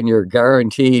turbine, you're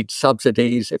guaranteed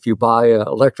subsidies. If you buy an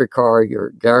electric car,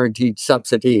 you're guaranteed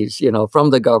subsidies,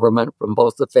 from the government, from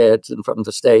both the feds and from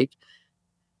the state.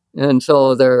 And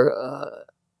so there are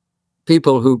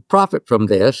people who profit from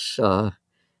this. So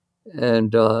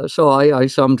I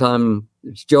sometimes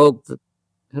joke,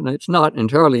 and it's not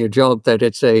entirely a joke, that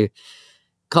it's a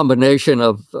combination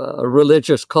of a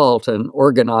religious cult and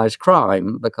organized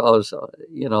crime, because,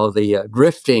 the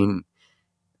grifting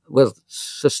with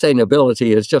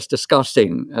sustainability is just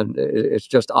disgusting, and it's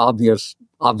just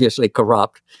obviously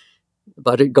corrupt.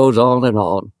 But it goes on,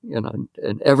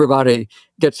 and everybody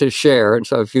gets his share. And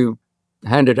so if you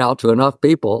hand it out to enough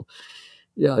people,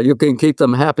 you can keep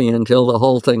them happy until the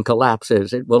whole thing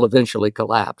collapses. It will eventually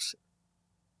collapse.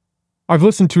 I've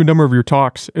listened to a number of your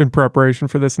talks in preparation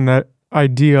for this, and that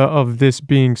idea of this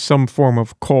being some form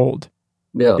of cold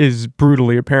is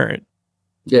brutally apparent.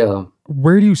 Yeah.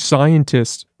 Where do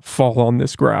scientists fall on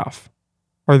this graph?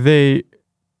 Are they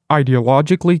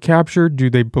ideologically captured? Do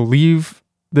they believe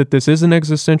that this is an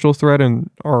existential threat and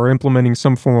are implementing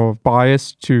some form of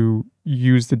bias to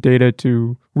use the data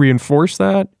to reinforce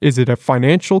that? Is it a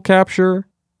financial capture?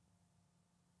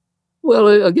 Well,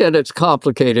 again, it's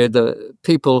complicated. The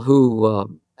people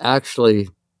who actually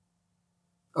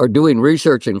are doing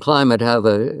research in climate have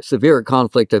a severe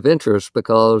conflict of interest,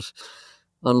 because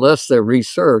unless their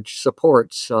research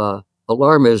supports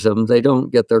alarmism, they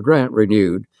don't get their grant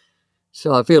renewed.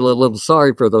 So I feel a little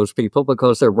sorry for those people,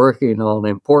 because they're working on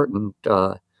important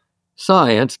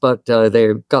science, but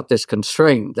they've got this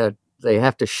constraint that they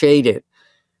have to shade it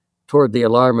toward the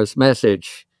alarmist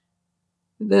message.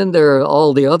 Then there are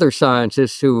all the other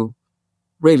scientists who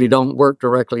really don't work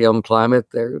directly on climate.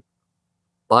 They're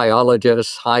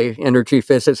biologists, high energy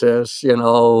physicists,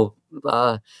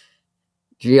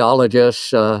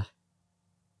 geologists who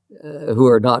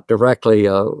are not directly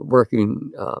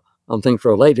working on things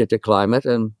related to climate,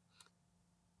 and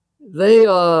they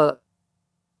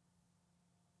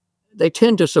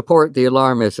tend to support the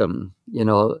alarmism.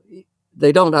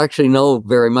 They don't actually know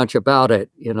very much about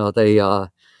it.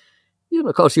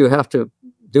 Because you have to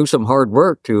do some hard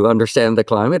work to understand the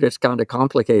climate. It's kind of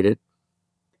complicated,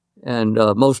 and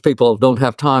most people don't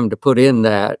have time to put in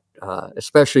that.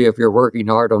 Especially if you're working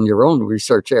hard on your own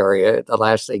research area, the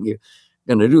last thing you're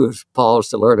going to do is pause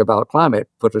to learn about climate,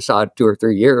 put aside 2 or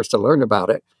 3 years to learn about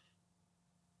it.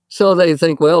 So they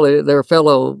think, well, they're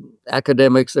fellow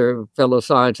academics, they're fellow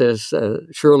scientists,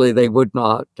 surely they would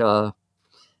not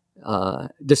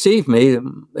deceive me.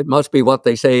 It must be what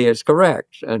they say is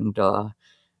correct. And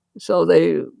so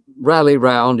they rally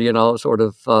around, sort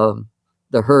of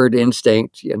the herd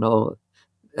instinct,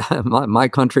 my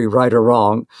country, right or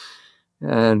wrong.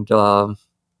 And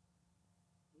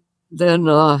then,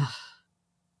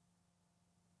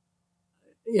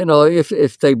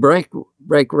 if they break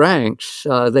ranks,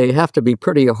 they have to be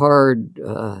pretty hard.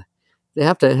 They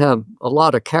have to have a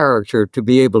lot of character to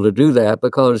be able to do that,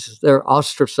 because they're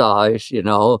ostracized.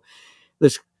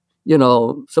 This,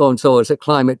 so and so is a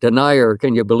climate denier.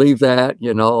 Can you believe that?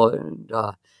 And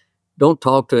don't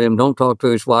talk to him. Don't talk to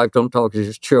his wife. Don't talk to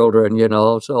his children.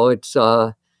 So it's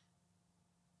a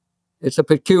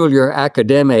peculiar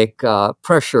academic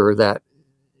pressure that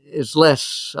is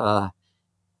less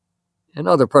in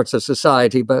other parts of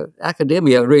society, but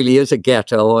academia really is a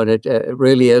ghetto, and it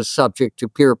really is subject to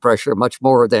peer pressure much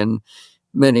more than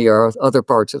many other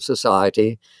parts of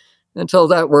society. And so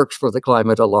that works for the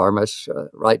climate alarmists.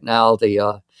 Right now,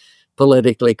 the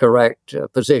politically correct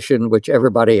position, which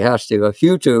everybody has to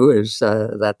hew to, is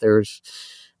that there's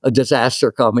a disaster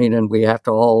coming and we have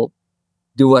to all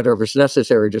do whatever's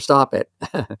necessary to stop it.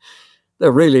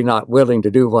 They're really not willing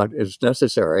to do what is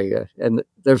necessary, and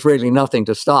there's really nothing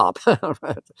to stop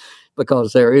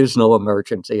because there is no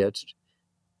emergency.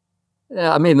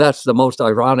 That's the most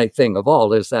ironic thing of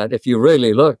all, is that if you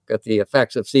really look at the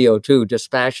effects of CO2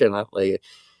 dispassionately,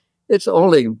 it's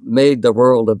only made the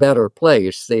world a better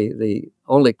place. The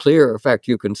only clear effect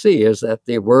you can see is that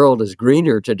the world is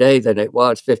greener today than it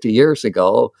was 50 years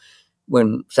ago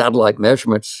when satellite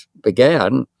measurements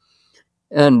began.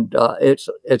 And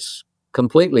it's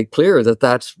completely clear that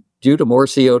that's due to more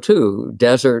CO2.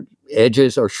 Desert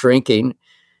edges are shrinking,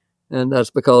 and that's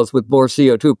because with more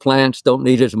CO2, plants don't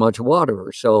need as much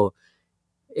water. So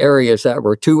areas that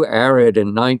were too arid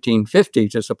in 1950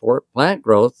 to support plant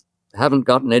growth haven't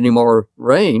gotten any more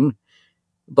rain,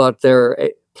 but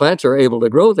their plants are able to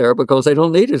grow there because they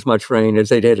don't need as much rain as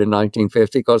they did in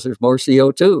 1950 because there's more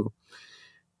CO2.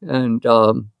 And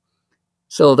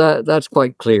so that's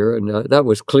quite clear, and that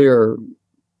was clear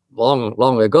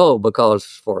long ago, because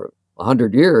for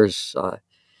 100 years,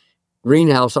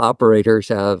 greenhouse operators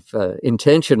have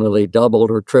intentionally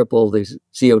doubled or tripled the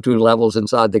CO2 levels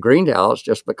inside the greenhouse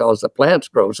just because the plants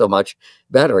grow so much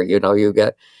better. You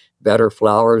get better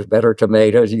flowers, better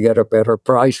tomatoes, you get a better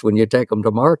price when you take them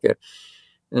to market.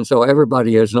 And so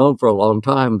everybody has known for a long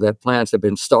time that plants have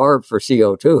been starved for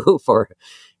CO2 for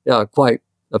quite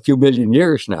a few million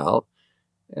years now.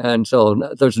 And so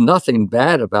there's nothing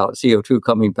bad about CO2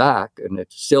 coming back, and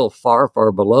it's still far,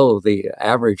 far below the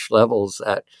average levels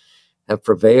that have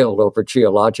prevailed over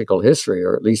geological history,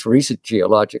 or at least recent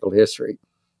geological history.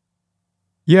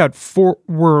 Yeah,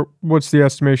 what's the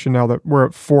estimation now that we're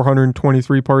at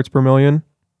 423 parts per million in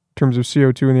terms of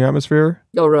CO2 in the atmosphere?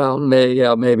 Around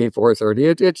maybe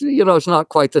 430. It's not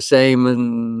quite the same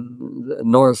in the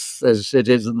north as it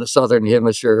is in the southern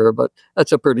hemisphere, but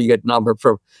that's a pretty good number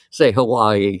for, say,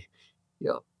 Hawaii.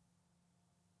 Yeah.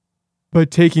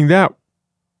 But taking that,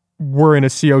 we're in a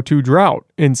CO2 drought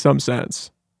in some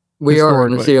sense. We are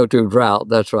in a CO2 drought.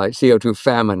 That's right. CO2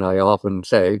 famine, I often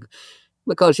say,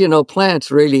 because,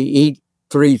 plants really eat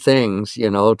three things,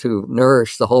 to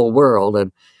nourish the whole world.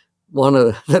 And one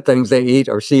of the things they eat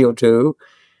are CO2.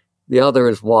 The other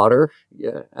is water.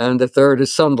 Yeah, and the third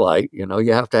is sunlight. You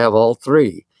have to have all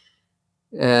three.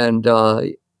 And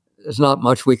there's not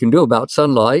much we can do about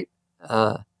sunlight.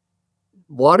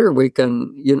 Water we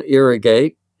can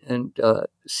irrigate. And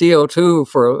CO2,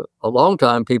 for a long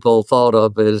time, people thought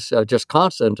of as just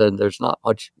constant, and there's not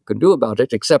much you can do about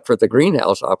it except for the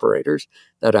greenhouse operators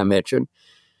that I mentioned.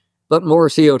 But more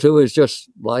CO2 is just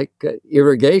like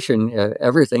irrigation.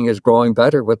 Everything is growing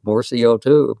better with more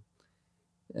CO2.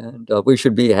 And we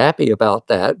should be happy about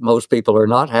that. Most people are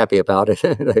not happy about it.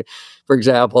 For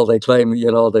example, they claim,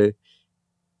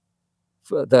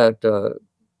 that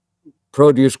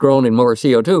produce grown in more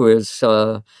CO2 is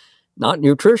not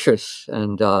nutritious.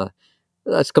 And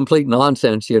that's complete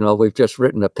nonsense. We've just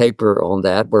written a paper on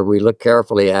that where we look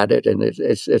carefully at it, and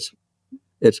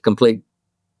it's complete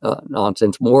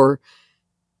nonsense. More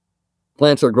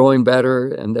plants are growing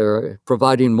better, and they're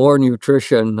providing more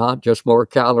nutrition, not just more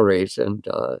calories. And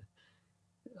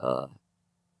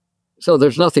so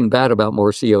there's nothing bad about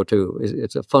more CO2.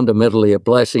 It's fundamentally a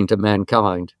blessing to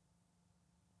mankind.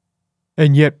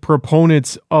 And yet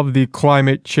proponents of the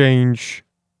climate change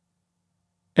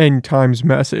end times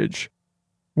message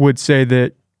would say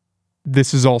that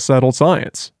this is all settled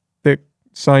science, that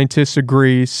scientists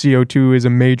agree CO2 is a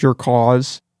major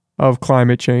cause of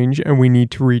climate change and we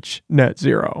need to reach net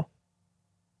zero.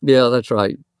 Yeah, that's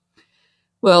right.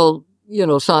 Well,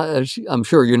 I'm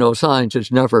sure science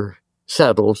is never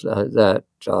settled. That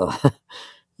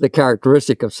the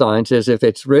characteristic of science is, if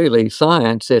it's really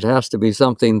science, it has to be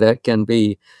something that can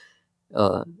be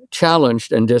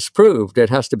challenged and disproved. It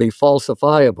has to be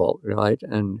falsifiable, right?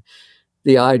 And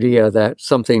the idea that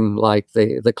something like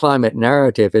the climate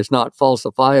narrative is not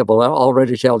falsifiable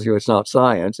already tells you it's not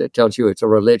science. It tells you it's a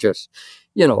religious,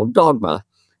 dogma.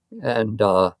 And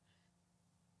I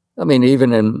mean,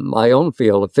 even in my own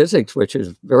field of physics, which is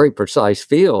a very precise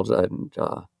field and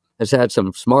has had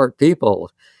some smart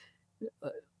people,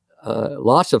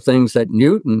 lots of things that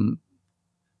Newton,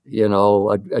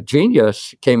 a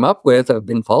genius, came up with have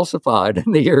been falsified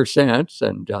in the years since.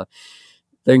 And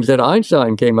things that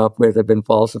Einstein came up with have been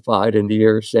falsified in the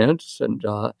years since. And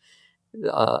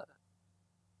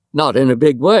not in a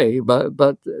big way,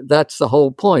 but that's the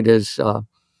whole point is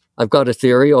I've got a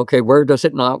theory. Okay, where does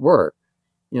it not work?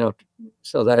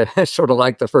 So that's sort of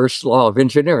like the first law of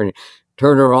engineering: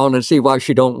 turn her on and see why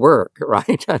she don't work,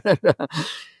 right?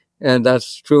 And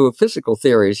that's true of physical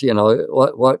theories.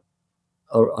 What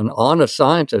an honest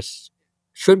scientist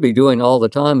should be doing all the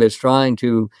time is trying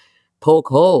to poke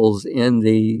holes in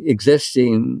the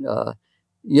existing,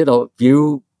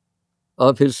 view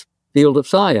of his field of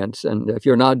science. And if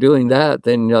you're not doing that,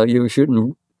 then you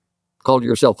shouldn't call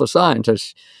yourself a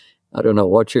scientist. I don't know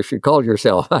what you should call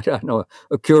yourself. I don't know,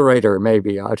 a curator,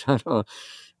 maybe. I don't know,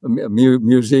 a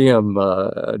museum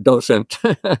docent.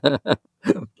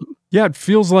 Yeah, it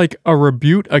feels like a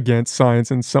rebuke against science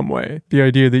in some way. The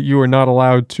idea that you are not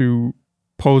allowed to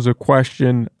pose a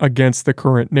question against the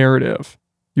current narrative.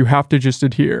 You have to just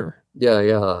adhere.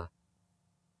 Yeah.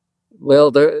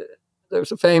 Well,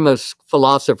 there's a famous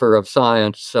philosopher of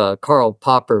science, Karl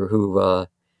Popper, who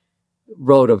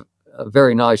wrote a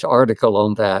very nice article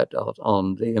on that,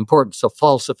 on the importance of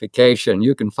falsification.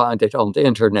 You can find it on the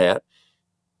internet.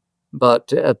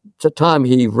 But at the time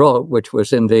he wrote, which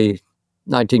was in the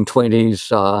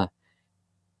 1920s,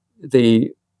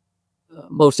 the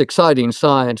most exciting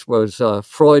science was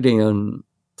Freudian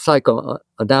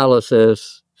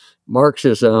psychoanalysis,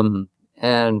 Marxism,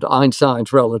 and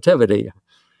Einstein's relativity.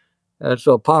 And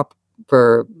so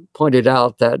Popper pointed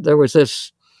out that there was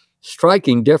this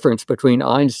striking difference between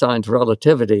Einstein's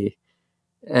relativity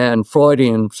and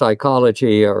Freudian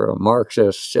psychology or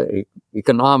Marxist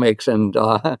economics, and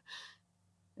that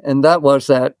was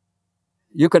that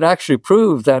you could actually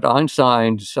prove that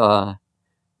Einstein's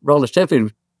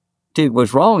relativity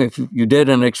was wrong if you did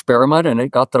an experiment and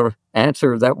it got the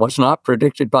answer that was not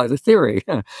predicted by the theory.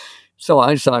 So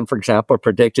Einstein, for example,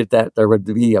 predicted that there would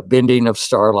be a bending of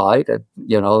starlight.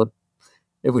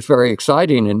 It was very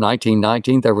exciting. In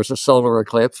 1919, there was a solar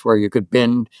eclipse where you could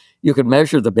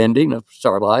measure the bending of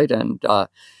starlight, and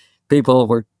people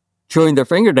were chewing their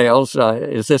fingernails.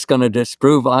 Is this going to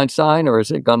disprove Einstein, or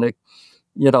is it going to,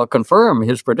 confirm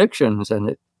his predictions? And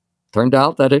it turned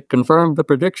out that it confirmed the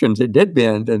predictions. It did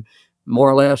bend, and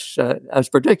more or less as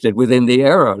predicted within the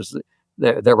eras.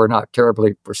 There were not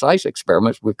terribly precise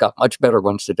experiments. We've got much better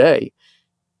ones today.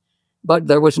 But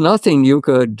there was nothing you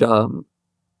could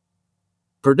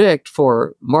predict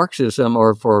for Marxism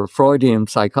or for Freudian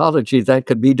psychology that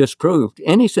could be disproved.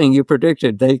 Anything you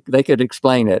predicted, they could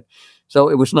explain it. So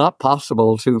it was not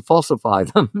possible to falsify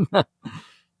them.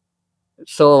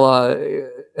 So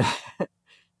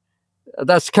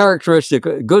that's characteristic.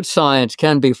 Good science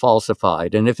can be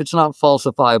falsified. And if it's not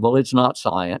falsifiable, it's not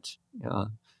science.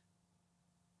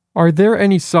 Are there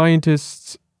any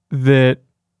scientists that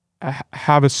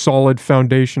have a solid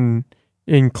foundation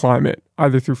in climate,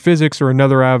 either through physics or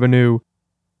another avenue,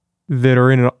 that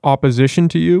are in opposition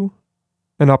to you,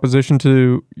 in opposition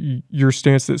to your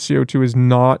stance that CO2 is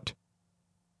not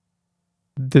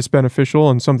this beneficial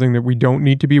and something that we don't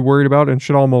need to be worried about and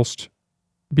should almost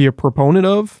be a proponent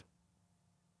of?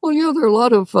 Well, yeah, there are a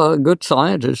lot of good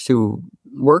scientists who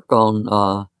work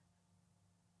on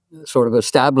sort of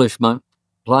establishment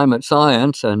climate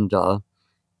science, and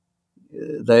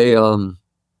they're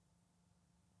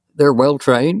well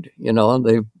trained.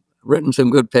 They've written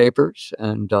some good papers,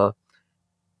 and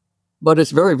but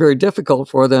it's very, very difficult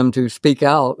for them to speak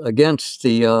out against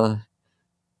the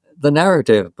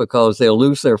narrative because they'll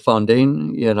lose their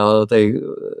funding. They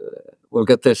will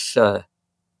get this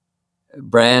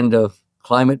brand of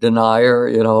climate denier.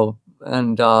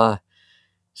 And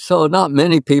so not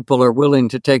many people are willing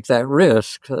to take that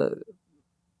risk.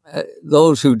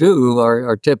 Those who do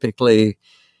are typically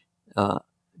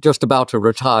just about to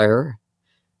retire.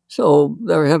 So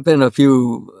there have been a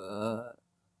few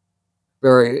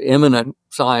very eminent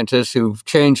scientists who've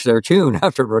changed their tune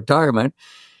after retirement.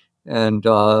 And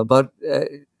but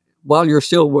while you're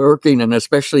still working, and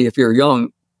especially if you're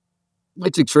young,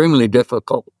 it's extremely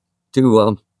difficult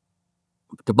to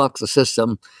buck the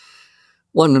system.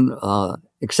 One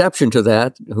exception to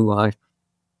that, who I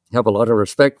have a lot of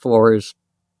respect for, is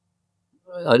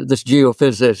this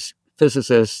geophysicist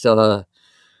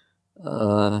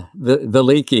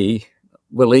Weliki,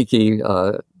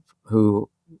 who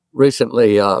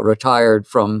recently retired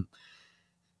from,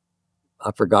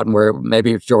 I've forgotten where,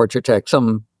 maybe it's Georgia Tech,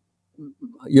 some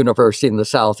university in the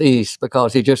Southeast,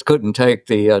 because he just couldn't take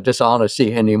the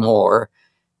dishonesty anymore.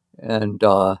 And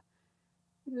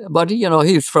but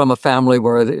he's from a family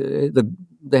where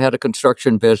they had a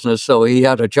construction business, so he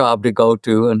had a job to go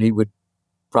to, and he would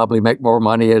probably make more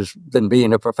money than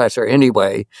being a professor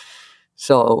anyway.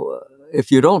 So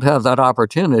if you don't have that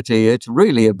opportunity, it's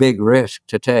really a big risk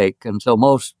to take. And so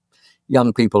most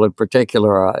young people in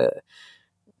particular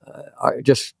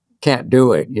just can't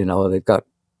do it. They've got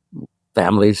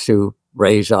families to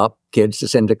raise up, kids to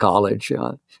send to college,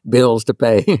 bills to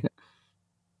pay.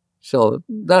 So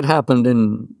that happened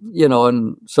in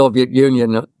Soviet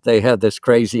Union. They had this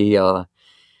crazy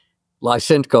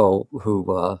Lysenko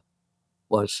who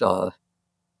was,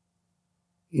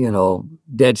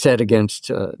 dead set against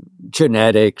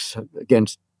genetics,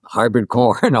 against hybrid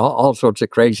corn, all sorts of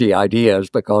crazy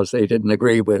ideas because they didn't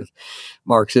agree with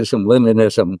Marxism,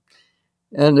 Leninism.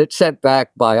 And it set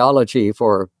back biology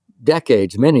for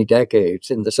decades, many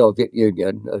decades in the Soviet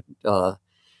Union.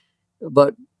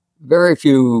 But very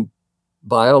few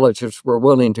biologists were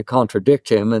willing to contradict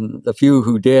him, and the few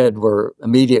who did were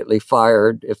immediately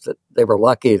fired. If they were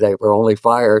lucky, they were only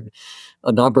fired.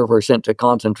 A number were sent to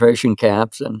concentration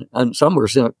camps, and some were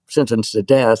sentenced to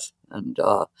death. And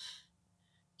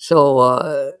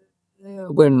so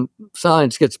when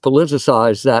science gets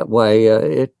politicized that way,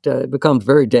 it becomes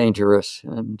very dangerous.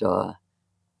 And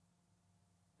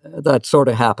that sort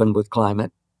of happened with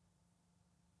climate.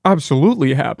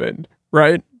 Absolutely happened,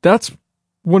 right? That's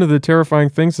one of the terrifying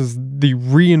things, is the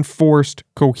reinforced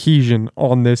cohesion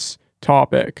on this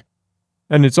topic.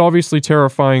 And it's obviously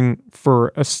terrifying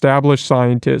for established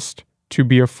scientists to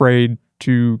be afraid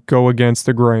to go against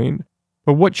the grain.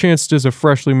 But what chance does a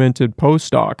freshly minted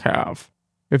postdoc have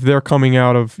if they're coming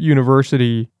out of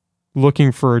university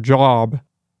looking for a job?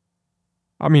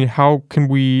 I mean, how can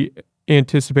we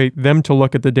anticipate them to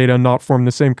look at the data and not form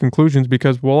the same conclusions?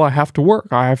 Because, well, I have to work.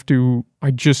 I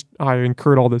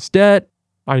incurred all this debt.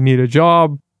 I need a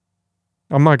job.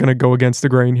 I'm not going to go against the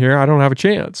grain here. I don't have a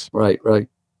chance. Right.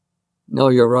 No,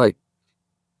 you're right.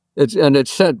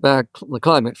 It's set back the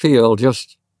climate field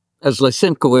just as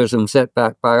Lysenkoism set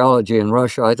back biology in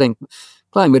Russia. I think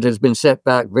climate has been set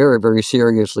back very, very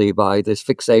seriously by this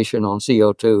fixation on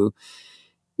CO2.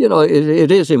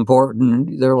 It is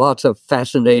important. There are lots of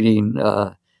fascinating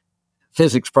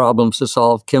physics problems to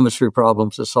solve, chemistry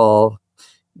problems to solve,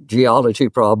 geology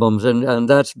problems, and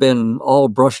that's been all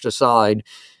brushed aside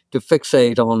to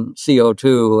fixate on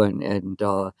CO2 and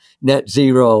net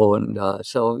zero. And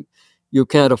so you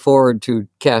can't afford to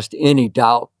cast any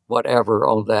doubt whatever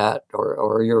on that,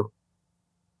 or you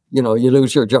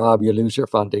lose your job, you lose your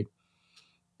funding.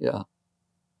 Yeah.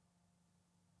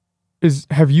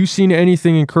 Have you seen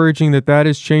anything encouraging that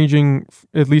is changing,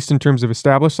 at least in terms of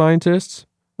established scientists?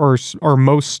 Or are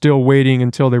most still waiting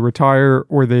until they retire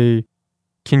or they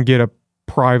can get a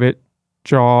private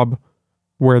job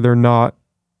where they're not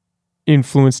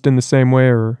influenced in the same way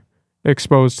or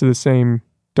exposed to the same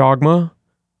dogma?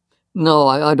 No,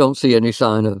 I don't see any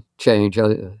sign of change.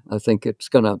 I think it's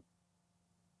gonna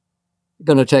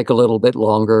take a little bit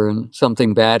longer, and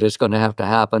something bad is going to have to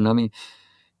happen. I mean,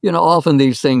 often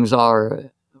these things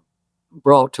are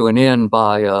brought to an end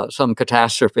by some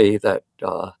catastrophe that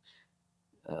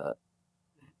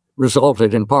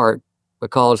resulted in part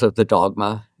because of the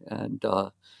dogma. And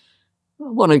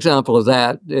one example of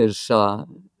that is,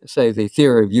 say, the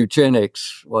theory of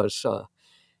eugenics was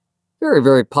very,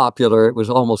 very popular. It was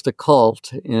almost a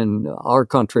cult in our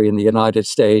country, in the United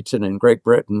States, and in Great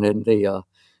Britain in the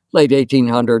late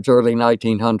 1800s, early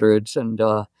 1900s. And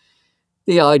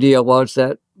the idea was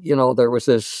that, there was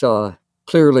this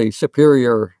clearly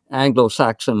superior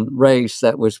Anglo-Saxon race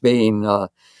that was being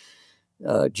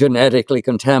genetically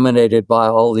contaminated by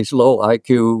all these low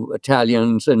IQ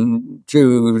Italians and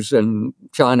Jews and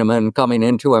Chinamen coming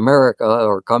into America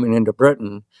or coming into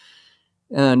Britain.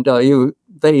 And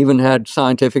they even had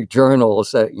scientific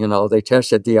journals that, they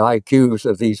tested the IQs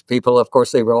of these people. Of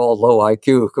course, they were all low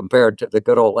IQ compared to the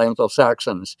good old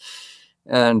Anglo-Saxons.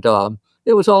 And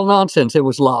it was all nonsense. It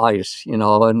was lies,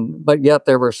 but yet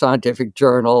there were scientific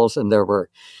journals, and there were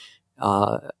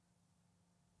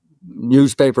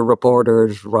newspaper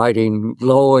reporters writing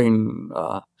glowing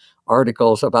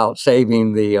articles about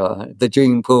saving the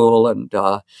gene pool. And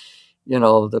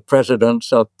the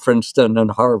presidents of Princeton and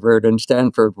Harvard and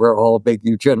Stanford were all big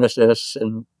eugenicists,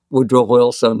 and Woodrow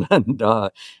Wilson and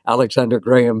Alexander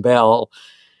Graham Bell.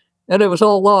 And it was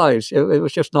all lies. It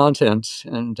was just nonsense.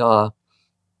 And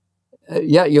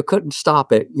yeah, you couldn't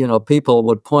stop it. People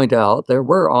would point out there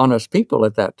were honest people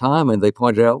at that time, and they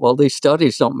pointed out, well, these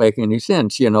studies don't make any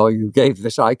sense. You gave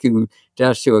this IQ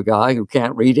test to a guy who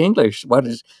can't read English.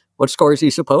 What score is he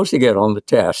supposed to get on the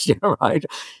test? Right?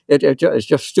 It's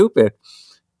just stupid.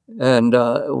 And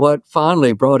what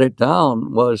finally brought it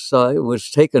down was it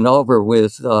was taken over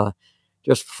with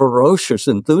just ferocious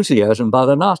enthusiasm by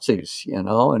the Nazis,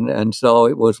 and so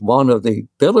it was one of the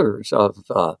pillars of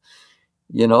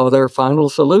their final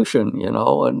solution,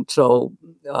 and so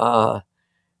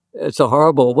it's a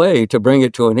horrible way to bring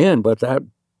it to an end, but that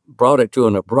brought it to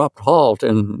an abrupt halt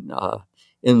in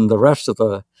the rest of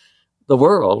the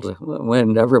world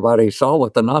when everybody saw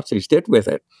what the Nazis did with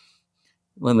it.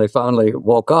 When they finally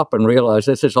woke up and realized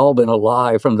this has all been a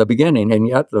lie from the beginning, and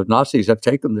yet the Nazis have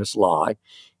taken this lie,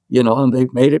 and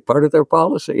they've made it part of their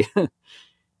policy. There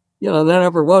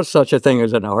never was such a thing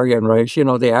as an Aryan race.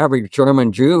 The average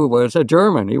German Jew was a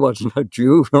German. He wasn't a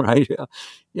Jew, right?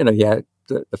 Yeah,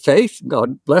 the faith,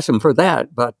 God bless him for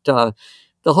that. But the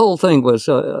whole thing was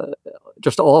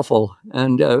just awful.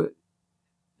 And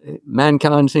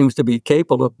mankind seems to be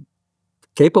capable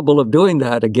of doing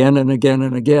that again and again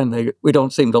and again. We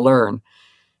don't seem to learn.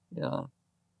 Yeah.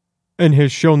 And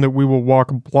has shown that we will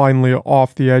walk blindly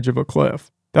off the edge of a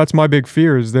cliff. That's my big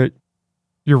fear, is that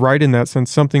you're right in that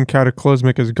sense. Something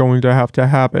cataclysmic is going to have to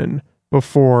happen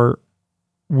before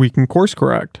we can course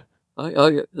correct.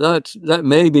 That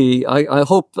may be. I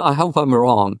hope I'm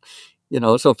wrong.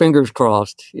 So fingers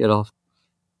crossed.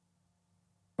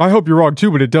 I hope you're wrong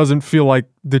too, but it doesn't feel like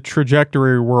the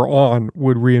trajectory we're on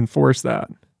would reinforce that.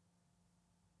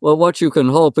 Well, what you can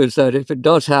hope is that if it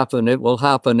does happen, it will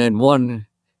happen in one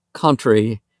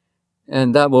country,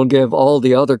 and that will give all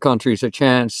the other countries a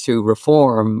chance to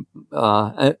reform,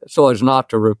 so as not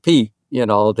to repeat,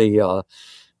 the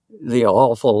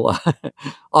awful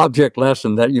object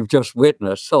lesson that you've just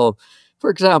witnessed. So, for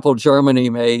example,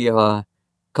 Germany may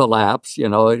collapse.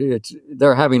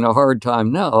 They're having a hard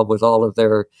time now with all of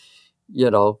their,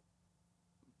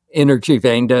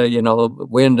 Energiewende,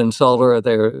 wind and solar.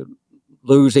 They're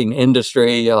losing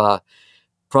industry.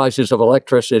 Prices of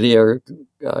electricity are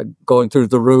going through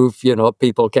the roof.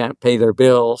 People can't pay their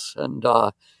bills. And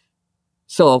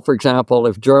so, for example,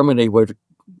 if Germany were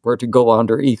to go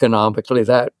under economically,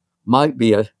 that might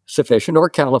be sufficient, or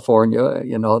California,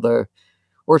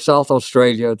 or South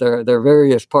Australia. There are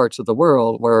various parts of the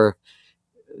world where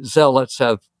zealots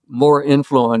have more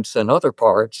influence than other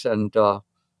parts. And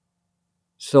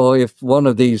so if one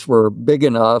of these were big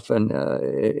enough, and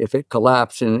if it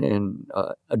collapsed in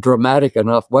a dramatic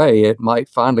enough way, it might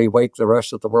finally wake the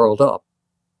rest of the world up.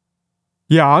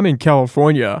 Yeah, I'm in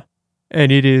California,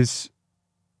 and it is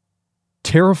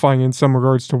terrifying in some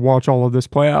regards to watch all of this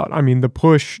play out. I mean, the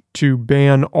push to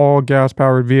ban all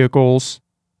gas-powered vehicles,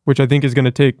 which I think is going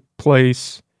to take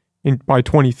place by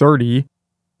 2030.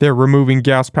 They're removing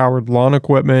gas-powered lawn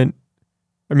equipment.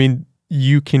 I mean,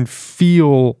 you can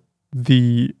feel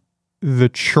the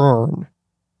churn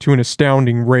to an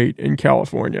astounding rate in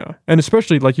California. And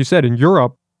especially, like you said, in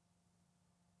Europe,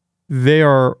 they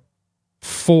are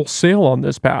full sail on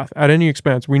this path at any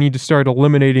expense. We need to start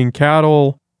eliminating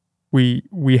cattle. We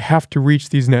have to reach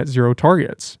these net zero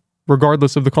targets,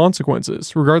 regardless of the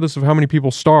consequences, regardless of how many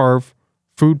people starve,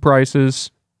 food prices,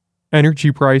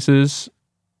 energy prices.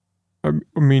 I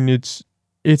mean, it's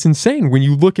insane when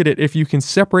you look at it. If you can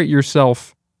separate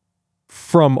yourself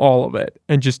from all of it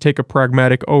and just take a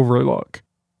pragmatic overlook,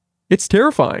 it's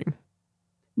terrifying.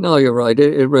 No, you're right.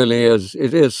 It really is.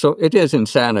 It is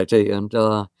insanity.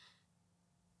 And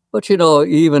but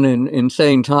even in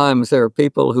insane times, there are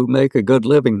people who make a good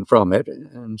living from it,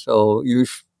 and so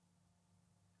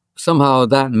somehow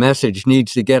that message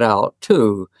needs to get out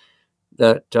too,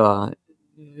 that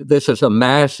this is a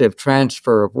massive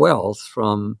transfer of wealth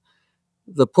from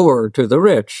the poor to the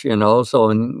rich.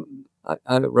 So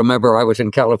I remember I was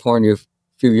in California a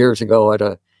few years ago at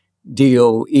a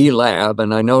DOE lab,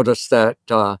 and I noticed that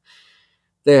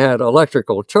they had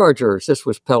electrical chargers. This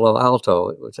was Palo Alto.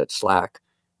 It was at SLAC.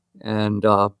 And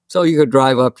so you could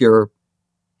drive up your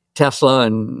Tesla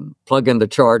and plug in the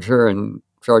charger and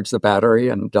charge the battery.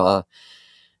 And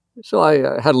so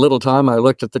I had a little time. I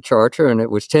looked at the charger, and it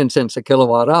was 10 cents a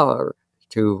kilowatt hour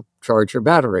to charge your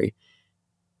battery.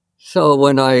 So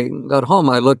when I got home,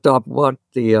 I looked up what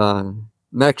the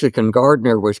Mexican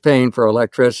gardener was paying for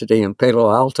electricity in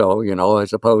Palo Alto,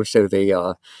 as opposed to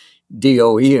the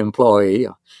DOE employee.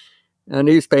 And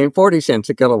he's paying 40 cents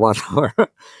a kilowatt hour.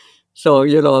 So,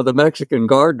 the Mexican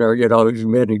gardener, is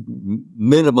getting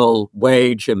minimum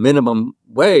wage, and minimum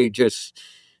wage is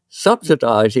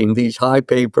subsidizing these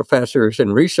high-paid professors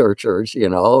and researchers,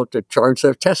 to charge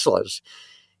their Teslas.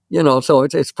 So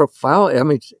it's profound. I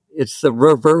mean, it's the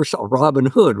reverse of Robin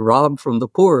Hood, rob from the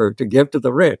poor to give to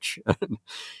the rich.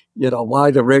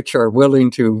 Why the rich are willing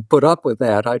to put up with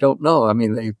that, I don't know. I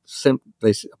mean, they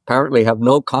apparently have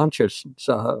no conscience,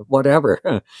 whatever.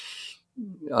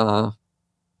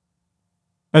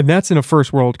 And that's in a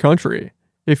first world country.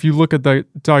 If you look at the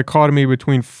dichotomy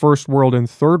between first world and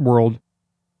third world,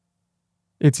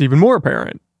 it's even more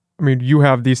apparent. I mean, you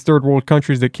have these third world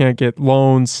countries that can't get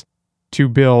loans to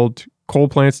build coal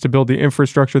plants, to build the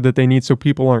infrastructure that they need so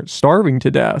people aren't starving to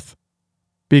death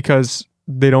because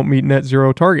they don't meet net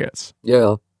zero targets.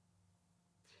 Yeah.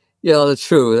 Yeah, that's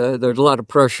true. There's a lot of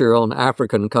pressure on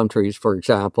African countries, for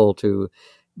example, to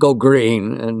go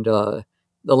green. And the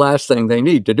last thing they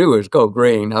need to do is go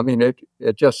green. I mean, it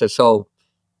just is so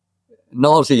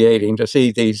nauseating to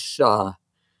see these,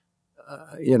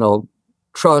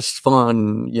 trust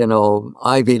fund,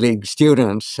 Ivy League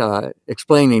students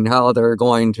explaining how they're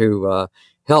going to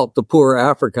help the poor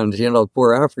Africans. The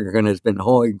poor African has been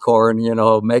hoeing corn,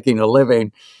 making a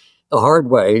living the hard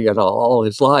way, all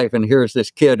his life. And here's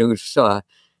this kid who's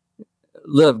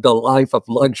lived a life of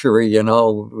luxury,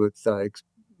 with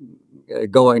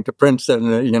going to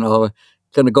Princeton, going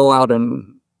to go out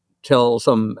and tell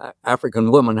some African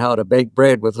woman how to bake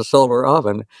bread with a solar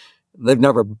oven. They've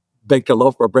never baked a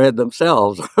loaf of bread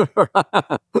themselves.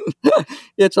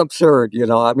 It's absurd,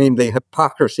 I mean, the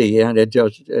hypocrisy, and it's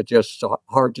just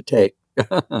hard to take.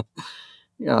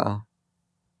 Yeah.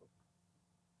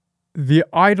 The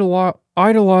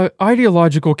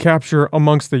ideological capture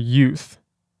amongst the youth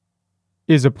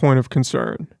is a point of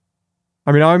concern.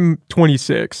 I mean, I'm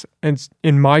 26, and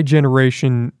in my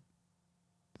generation,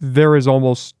 there is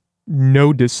almost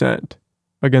no dissent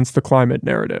against the climate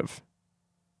narrative.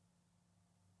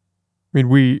 I mean,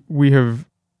 we have,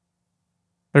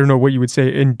 I don't know what you would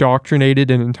say, indoctrinated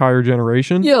an entire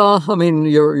generation. Yeah, I mean,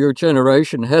 your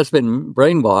generation has been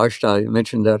brainwashed. I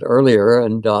mentioned that earlier,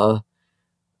 and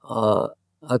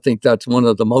I think that's one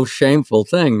of the most shameful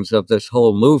things of this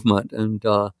whole movement. And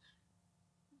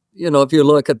if you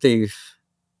look at the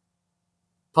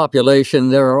population,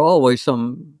 there are always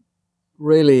some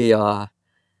really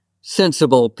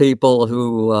sensible people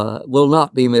who will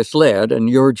not be misled, and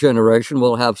your generation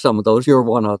will have some of those. You're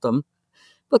one of them,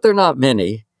 but they're not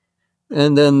many.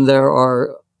 And then there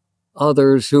are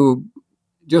others who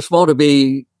just want to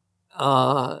be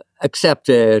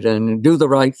accepted and do the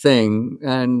right thing.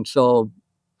 And so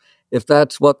if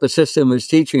that's what the system is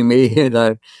teaching me,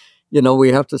 that,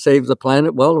 we have to save the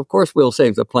planet, well, of course we'll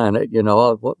save the planet.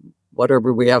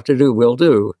 Whatever we have to do, we'll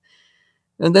do.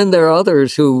 And then there are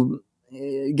others who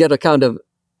get a kind of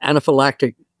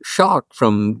anaphylactic shock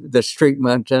from this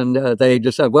treatment, and they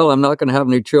just say, well, I'm not going to have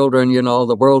any children,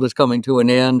 the world is coming to an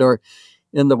end, or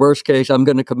in the worst case, I'm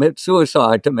going to commit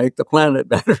suicide to make the planet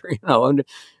better, and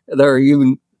there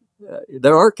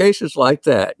are cases like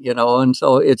that, and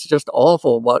so it's just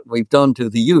awful what we've done to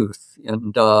the youth.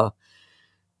 And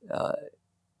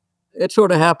it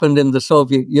sort of happened in the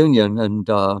Soviet Union, and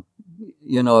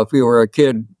if you were a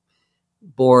kid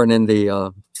born in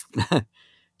the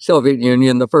Soviet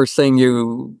Union, the first thing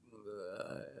you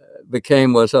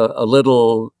became was a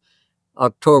little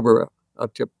October, an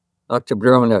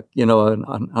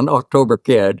October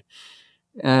kid.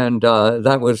 And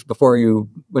that was before you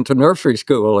went to nursery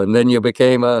school. And then you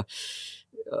became a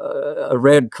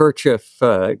red kerchief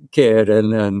kid.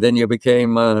 And then you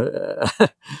became a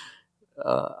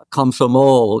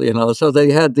komsomol, So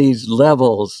they had these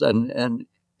levels, and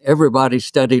everybody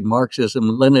studied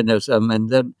Marxism, Leninism. And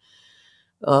then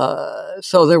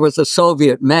so there was a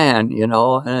Soviet man,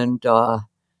 and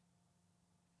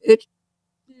it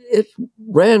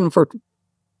ran for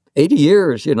 80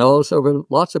 years, so there were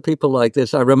lots of people like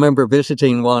this. I remember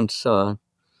visiting once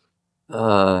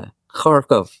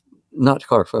Kazan,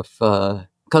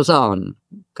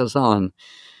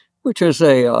 which is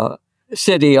a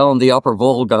city on the upper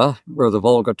Volga, where the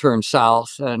Volga turns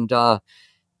south. And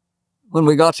when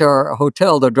we got to our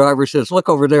hotel, the driver says, look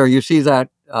over there, you see that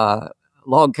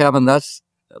log cabin? That's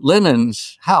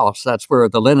Lenin's house. That's where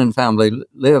the Lenin family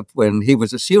lived when he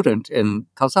was a student in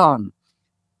Kazan.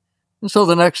 And so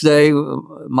the next day,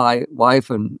 my wife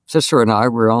and sister and I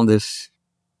were on this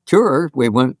tour. We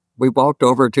walked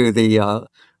over to the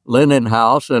Lenin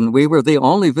house, and we were the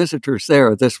only visitors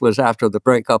there. This was after the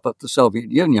breakup of the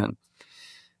Soviet Union.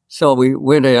 So we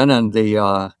went in, and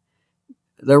there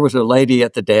was a lady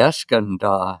at the desk, and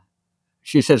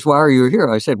she says, "Why are you here?"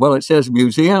 I said, "Well, it says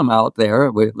museum out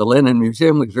there, the Lenin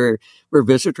Museum. We're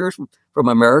visitors from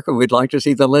America. We'd like to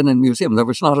see the Lenin Museum." There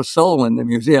was not a soul in the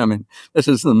museum, and this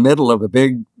is the middle of a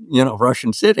big,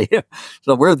 Russian city.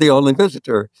 So we're the only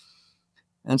visitor.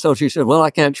 And so she said, "Well, I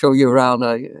can't show you around.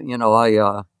 I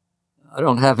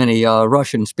don't have any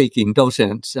Russian-speaking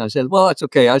docents." I said, "Well, that's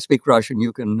okay. I speak Russian.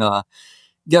 You can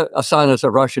assign us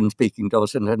a Russian-speaking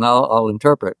docent, and I'll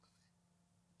interpret."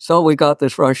 So we got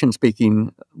this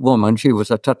Russian-speaking woman. She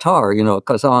was a Tatar.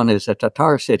 Kazan is a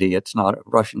Tatar city. It's not a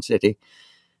Russian city.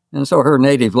 And so her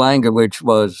native language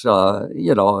was, a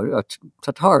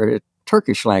Tatar,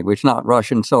 Turkish language, not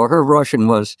Russian. So her Russian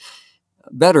was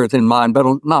better than mine, but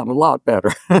not a lot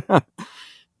better.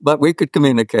 But we could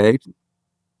communicate.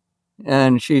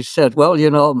 And she said, "Well,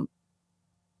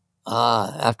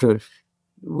 after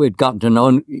we'd gotten to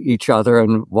know each other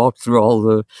and walked through all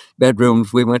the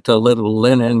bedrooms, we went to little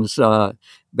Lenin's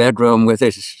bedroom with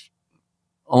his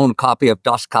own copy of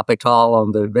Das Kapital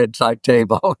on the bedside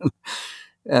table."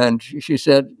 And she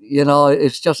said,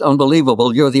 "It's just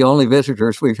unbelievable. You're the only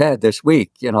visitors we've had this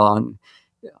week. And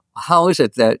how is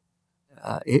it that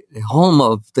home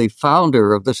of the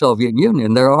founder of the Soviet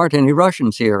Union, there aren't any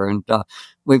Russians here? And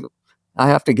I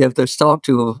have to give this talk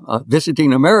to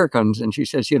visiting Americans." And she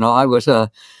says, "I was a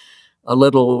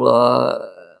little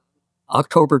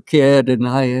October kid, and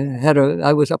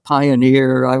I was a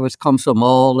pioneer. I was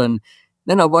Komsomol, and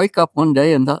then I wake up one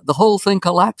day and the whole thing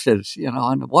collapses,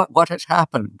 and what has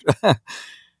happened?"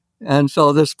 And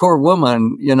so this poor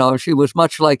woman, she was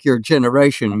much like your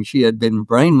generation. She had been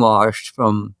brainwashed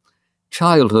from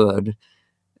childhood,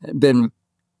 been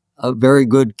a very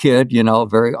good kid,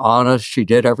 very honest. She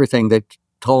did everything they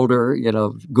told her,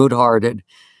 good-hearted.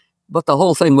 But the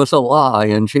whole thing was a lie,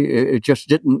 and she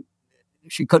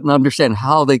couldn't understand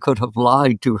how they could have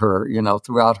lied to her,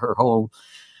 throughout her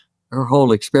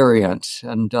whole experience.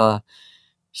 And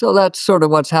so that's sort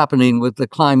of what's happening with the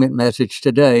climate message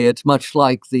today. It's much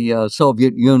like the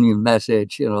Soviet Union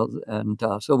message, and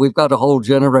so we've got a whole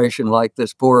generation like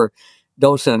this poor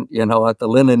docent, at the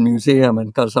Lenin Museum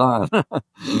in Kazan.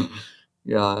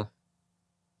 Yeah.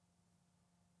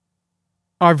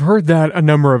 I've heard that a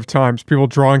number of times, people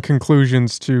drawing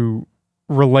conclusions to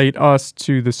relate us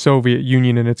to the Soviet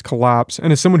Union and its collapse.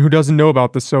 And as someone who doesn't know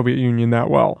about the Soviet Union that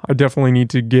well, I definitely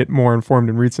need to get more informed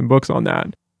and read some books on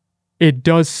that. It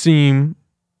does seem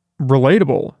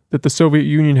relatable that the Soviet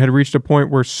Union had reached a point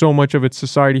where so much of its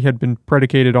society had been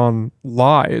predicated on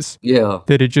lies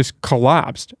that it just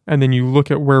collapsed. And then you look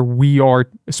at where we are,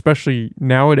 especially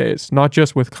nowadays, not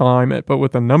just with climate, but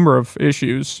with a number of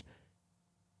issues.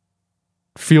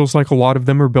 Feels like a lot of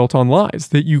them are built on lies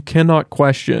that you cannot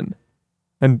question.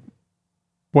 And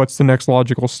what's the next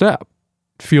logical step?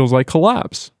 It feels like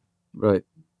collapse. Right.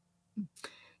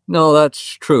 No, that's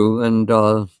true. And,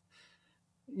 a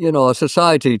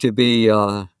society to be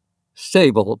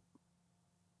stable,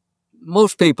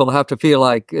 most people have to feel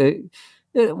like,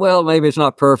 well, maybe it's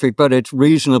not perfect, but it's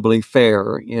reasonably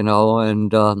fair,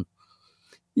 and,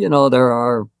 there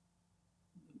are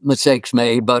mistakes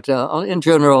made, but in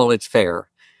general, it's fair.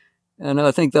 And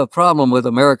I think the problem with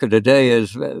America today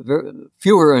is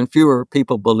fewer and fewer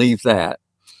people believe that.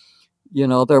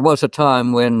 There was a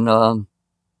time when,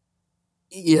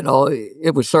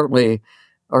 it was certainly,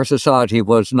 our society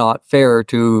was not fair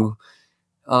to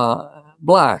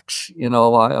blacks.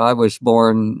 I was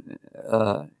born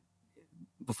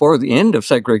before the end of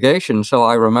segregation, so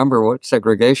I remember what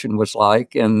segregation was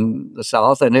like in the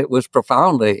South, and it was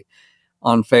profoundly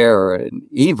unfair and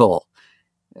evil.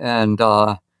 And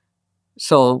but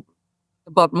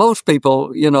most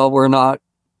people, were not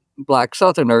Black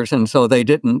Southerners, and so they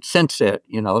didn't sense it,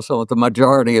 so the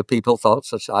majority of people thought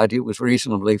society was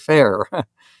reasonably fair.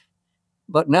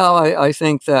 But now I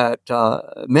think that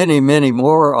many, many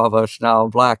more of us now,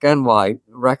 Black and white,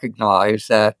 recognize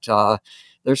that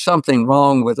there's something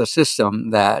wrong with the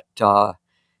system that,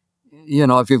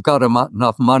 if you've got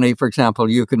enough money, for example,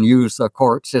 you can use the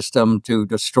court system to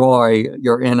destroy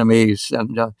your enemies.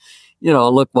 And,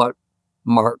 look what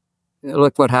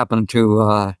happened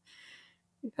to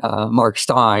Mark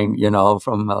Stein,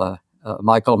 from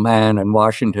Michael Mann in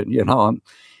Washington,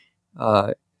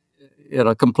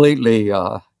 completely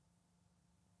out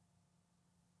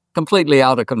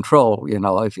of control,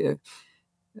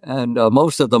 and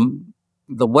most of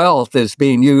the wealth is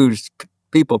being used,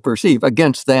 people perceive,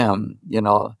 against them,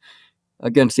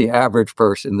 against the average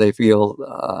person. They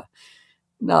feel,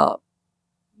 now,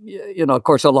 of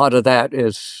course, a lot of that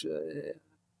is,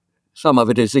 some of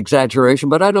it is exaggeration,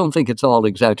 but I don't think it's all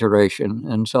exaggeration.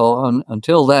 And so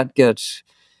until that gets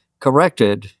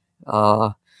corrected,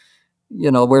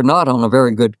 we're not on a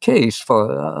very good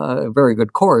a very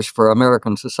good course for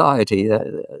American society.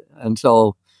 And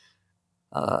so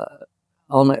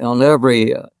on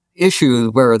every issue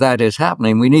where that is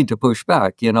happening, we need to push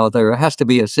back. There has to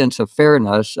be a sense of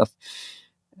fairness,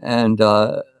 and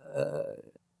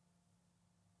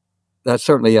that's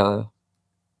certainly,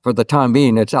 for the time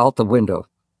being, it's out the window.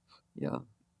 Yeah.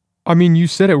 I mean, you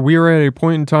said it. We are at a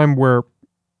point in time where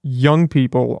young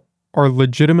people are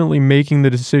legitimately making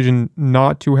the decision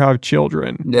not to have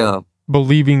children. Yeah.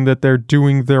 Believing that they're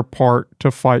doing their part to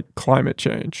fight climate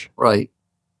change. Right.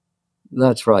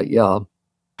 That's right, yeah.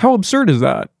 How absurd is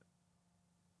that?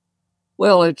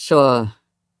 Well, it's, I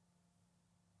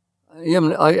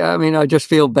just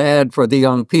feel bad for the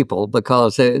young people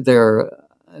because they're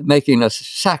making a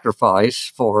sacrifice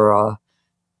for,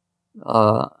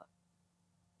 for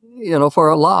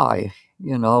a lie,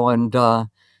 and, I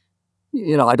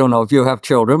don't know if you have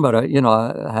children, but, I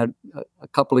had a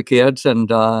couple of kids, and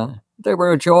they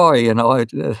were a joy,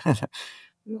 not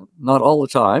all the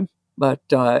time. But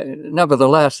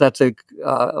nevertheless, that's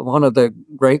one of the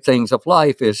great things of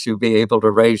life is to be able to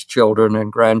raise children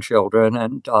and grandchildren,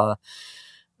 and to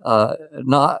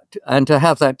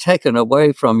have that taken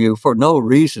away from you for no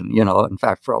reason. In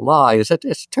fact, for a lie it's a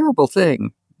terrible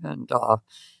thing, and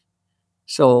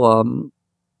so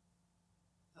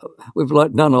we've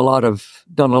done a lot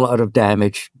of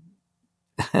damage.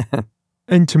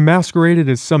 And to masquerade it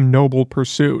as some noble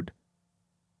pursuit,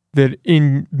 that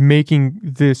in making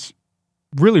this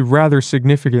really rather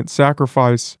significant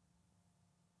sacrifice,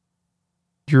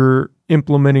 you're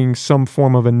implementing some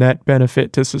form of a net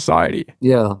benefit to society.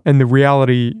 Yeah. And the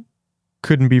reality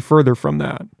couldn't be further from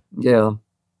that. Yeah.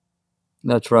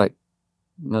 That's right.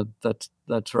 No, that's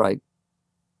right.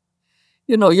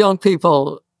 Young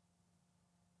people,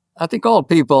 I think all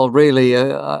people really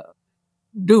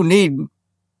do need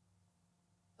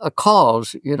a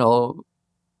cause,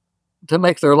 to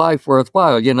make their life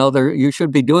worthwhile. You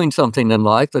should be doing something in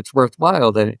life that's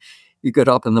worthwhile. That you get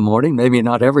up in the morning, maybe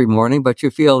not every morning, but you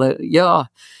feel that,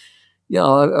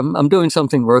 I'm doing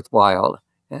something worthwhile.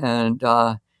 And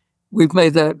we've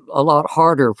made that a lot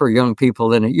harder for young people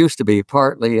than it used to be.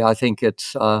 Partly, I think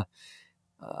it's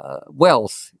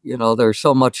wealth. There's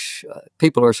so much,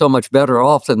 people are so much better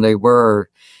off than they were,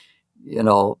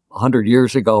 100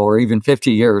 years ago or even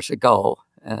 50 years ago.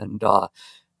 And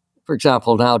for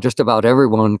example, now just about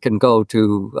everyone can go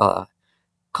to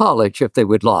college if they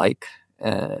would like.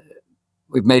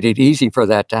 We've made it easy for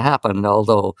that to happen,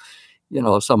 although,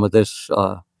 some of this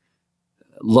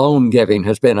loan giving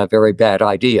has been a very bad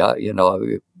idea.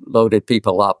 We loaded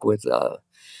people up with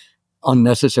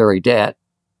unnecessary debt.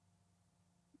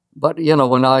 But,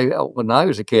 when I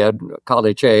was a kid,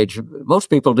 college age, most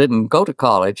people didn't go to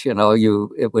college.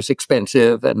 It was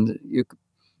expensive, and you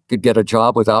could get a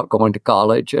job without going to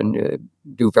college and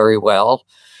do very well.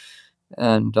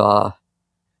 And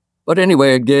but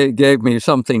anyway, it gave me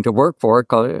something to work for,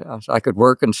 because I could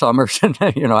work in summers and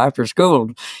after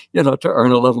school, to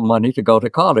earn a little money to go to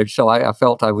college. So I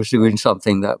felt I was doing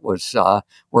something that was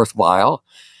worthwhile.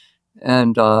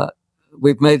 And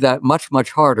we've made that much,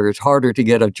 much harder. It's harder to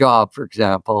get a job, for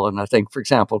example. And I think, for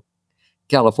example,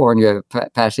 California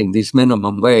passing these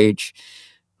minimum wage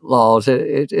laws,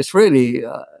 it's really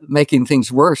making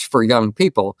things worse for young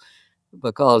people,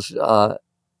 because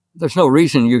there's no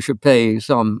reason you should pay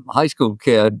some high school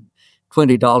kid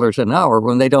 $20 an hour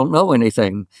when they don't know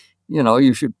anything.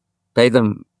 You should pay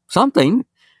them something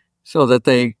so that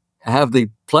they have the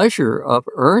pleasure of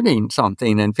earning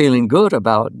something and feeling good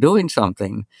about doing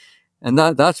something. And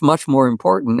that's much more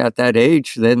important at that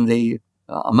age than the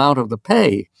amount of the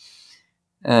pay.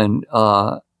 And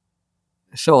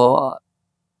so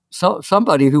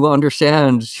somebody who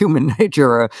understands human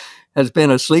nature has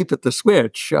been asleep at the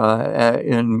switch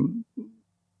in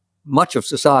much of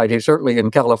society, certainly in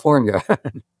California.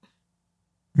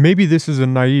 Maybe this is a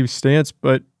naive stance,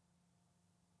 but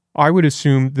I would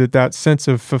assume that sense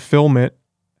of fulfillment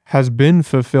has been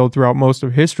fulfilled throughout most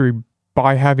of history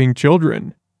by having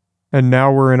children. And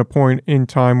now we're in a point in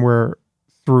time where,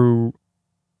 through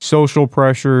social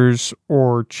pressures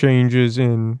or changes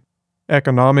in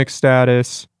economic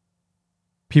status,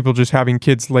 people just having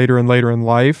kids later and later in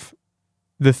life,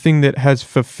 the thing that has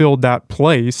fulfilled that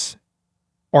place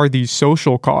are these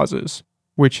social causes,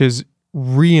 which has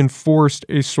reinforced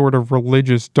a sort of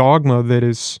religious dogma that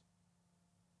is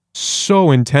so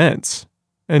intense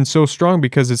and so strong,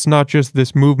 because it's not just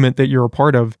this movement that you're a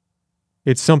part of,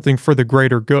 it's something for the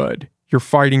greater good. You're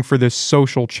fighting for this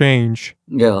social change.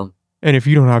 Yeah. And if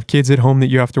you don't have kids at home that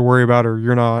you have to worry about, or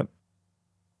you're not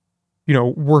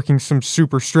working some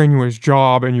super strenuous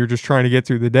job and you're just trying to get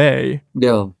through the day.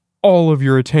 Yeah. All of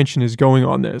your attention is going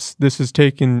on this. This has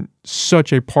taken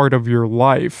such a part of your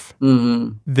life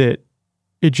that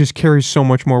it just carries so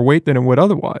much more weight than it would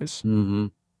otherwise.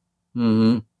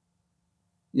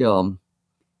 Yeah.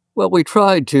 Well, we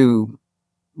tried to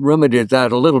remedy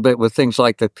that a little bit with things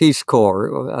like the Peace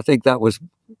Corps. I think that was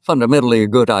fundamentally a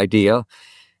good idea.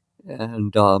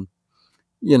 And,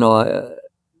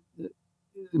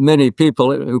 many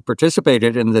people who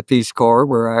participated in the Peace Corps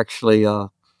were actually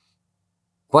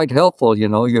quite helpful.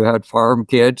 You had farm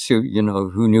kids who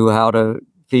knew how to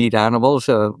feed animals,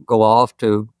 go off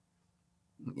to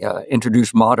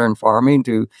introduce modern farming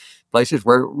to places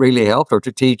where it really helped, or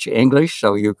to teach English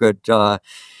so you could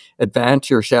advance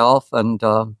yourself. And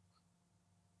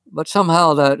but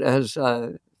somehow that has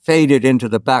faded into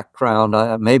the background.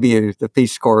 Maybe the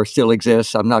Peace Corps still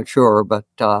exists, I'm not sure, but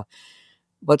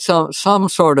some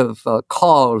sort of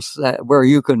cause where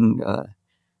you can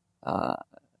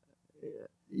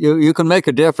you can make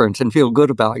a difference and feel good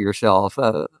about yourself.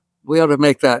 We ought to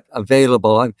make that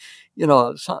available. I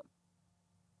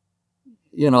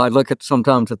look at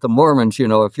sometimes at the Mormons.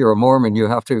 If you're a Mormon, you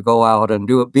have to go out and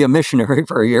be a missionary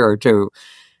for a year or two.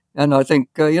 And I think,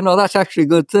 that's actually a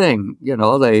good thing.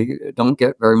 They don't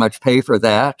get very much pay for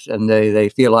that, and they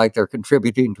feel like they're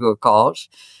contributing to a cause.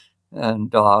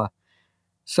 And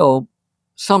so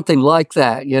something like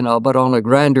that, but on a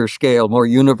grander scale, more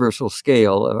universal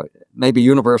scale. Maybe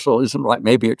universal isn't right.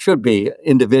 Maybe it should be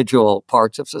individual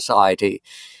parts of society.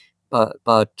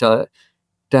 But to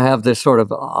have this sort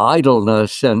of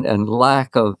idleness and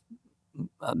lack of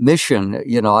mission,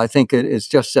 I think it's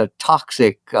just a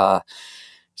toxic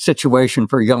situation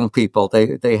for young people.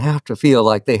 They have to feel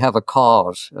like they have a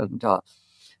cause,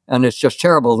 and it's just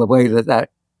terrible the way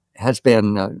that has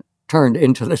been turned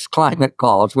into this climate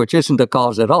cause, which isn't a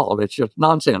cause at all. It's just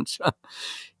nonsense.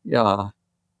 Yeah.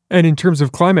 And in terms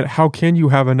of climate, how can you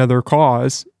have another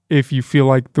cause if you feel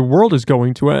like the world is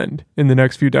going to end in the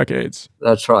next few decades?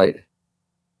 That's right.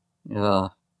 Yeah.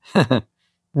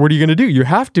 What are you going to do? You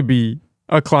have to be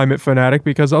a climate fanatic,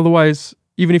 because otherwise,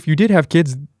 even if you did have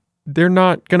kids, they're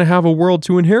not going to have a world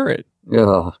to inherit.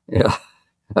 Yeah.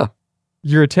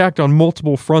 You're attacked on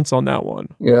multiple fronts on that one.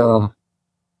 Yeah.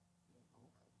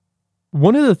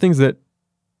 One of the things that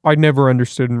I never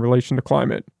understood in relation to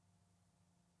climate,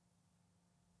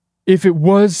 if it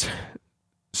was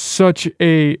such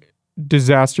a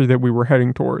disaster that we were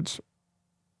heading towards,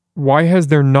 why has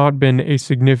there not been a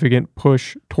significant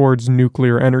push towards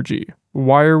nuclear energy?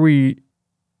 Why are we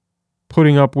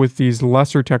putting up with these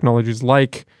lesser technologies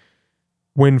like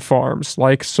wind farms,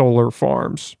 like solar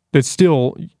farms, that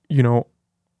still,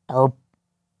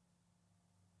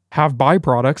 have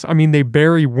byproducts? I mean, they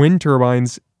bury wind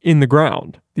turbines in the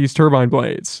ground, these turbine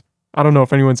blades. I don't know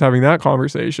if anyone's having that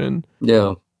conversation.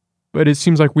 Yeah. But it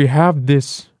seems like we have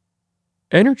this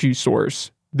energy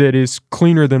source that is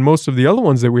cleaner than most of the other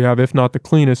ones that we have, if not the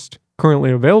cleanest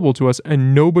currently available to us.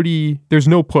 And there's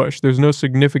no push, there's no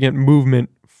significant movement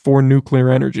for nuclear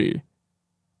energy.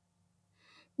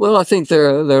 Well, I think there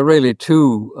are really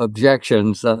two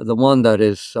objections. The one that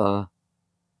is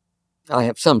I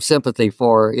have some sympathy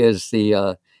for is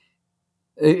the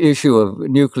issue of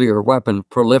nuclear weapon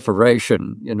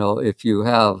proliferation. If you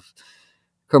have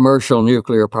commercial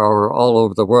nuclear power all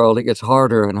over the world, it gets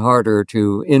harder and harder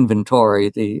to inventory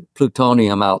the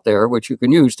plutonium out there, which you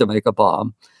can use to make a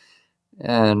bomb.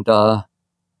 And but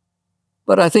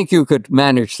I think you could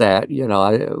manage that.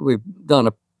 We've done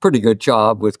a pretty good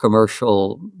job with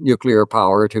commercial nuclear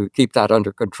power to keep that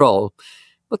under control.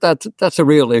 But that's a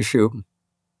real issue.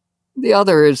 The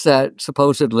other is that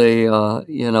supposedly,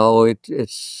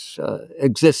 it's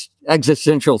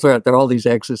existential threat. There are all these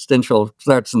existential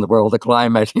threats in the world: the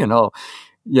climate,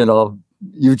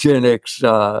 eugenics,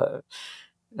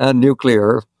 and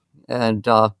nuclear. And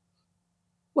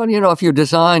if you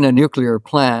design a nuclear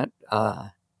plant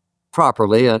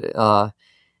properly,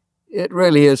 it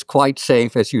really is quite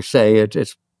safe, as you say.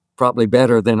 It's probably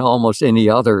better than almost any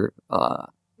other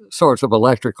source of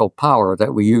electrical power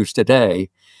that we use today.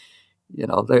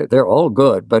 They're all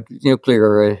good, but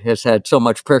nuclear has had so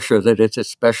much pressure that it's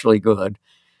especially good.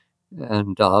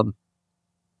 And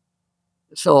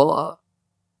so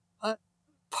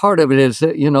part of it is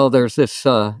that, there's this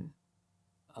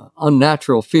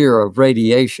unnatural fear of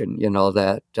radiation,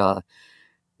 that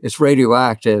it's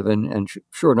radioactive. And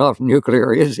sure enough,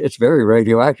 nuclear it's very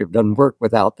radioactive, doesn't work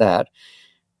without that.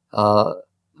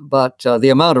 But the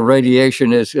amount of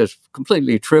radiation is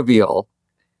completely trivial.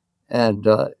 And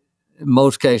in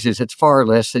most cases, it's far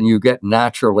less than you get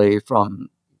naturally from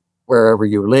wherever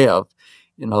you live.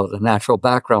 the natural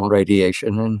background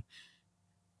radiation,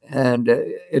 and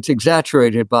it's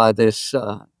exaggerated by this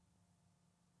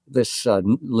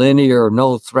linear,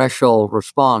 no threshold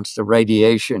response to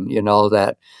radiation.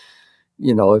 That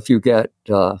if you get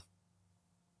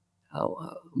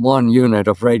 1 unit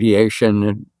of radiation,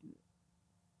 and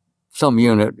some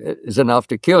unit is enough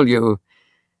to kill you,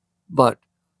 but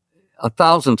a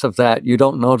thousandth of that you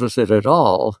don't notice it at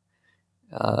all.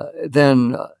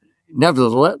 Then,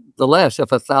 nevertheless,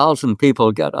 if 1,000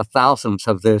 people get a thousandth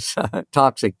of this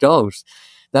toxic dose,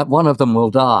 that one of them will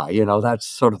die. That's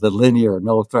sort of the linear,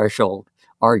 no threshold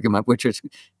argument, which is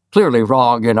clearly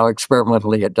wrong.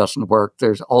 Experimentally, it doesn't work.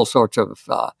 There's all sorts of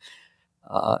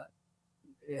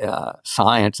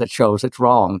science that shows it's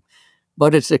wrong,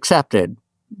 but it's accepted.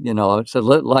 It's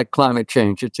like climate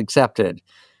change. It's accepted.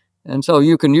 And so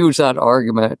you can use that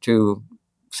argument to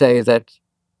say that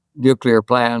nuclear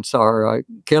plants are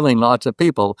killing lots of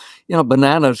people.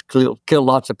 Bananas kill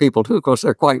lots of people too, because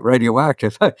they're quite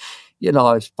radioactive.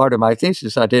 As part of my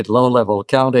thesis, I did low-level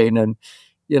counting, and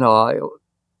I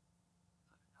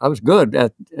was good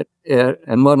at it.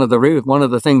 And one of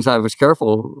the things I was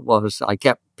careful was I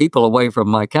kept people away from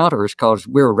my counters because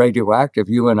we're radioactive,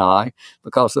 you and I,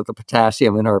 because of the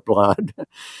potassium in our blood.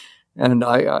 And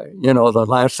the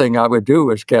last thing I would do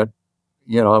is get,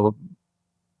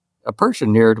 a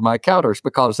person near to my counters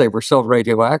because they were so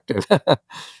radioactive.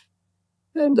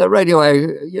 And the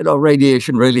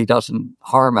radiation really doesn't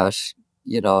harm us,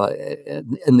 in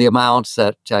the amounts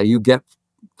that you get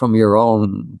from your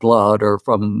own blood or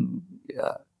from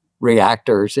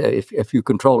reactors if you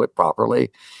control it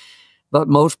properly. But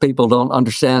most people don't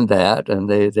understand that, and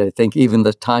they think even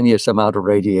the tiniest amount of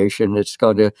radiation,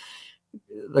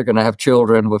 they're going to have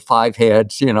children with 5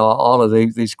 heads, all of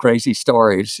these crazy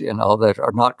stories, that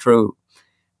are not true.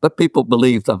 But people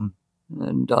believe them.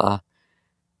 And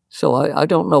so I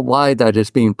don't know why that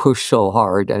is being pushed so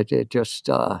hard. It just,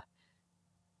 I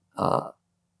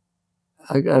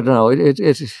don't know.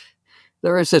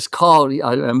 There is this call.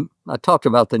 I talked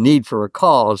about the need for a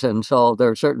cause, and so there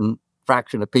are a certain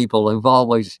fraction of people who've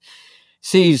always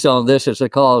seized on this as a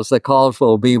cause. The cause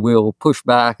will be we'll push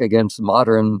back against the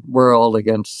modern world,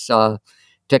 against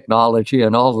technology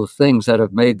and all the things that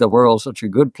have made the world such a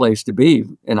good place to be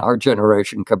in our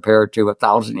generation compared to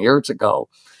 1,000 years ago.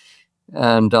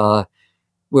 And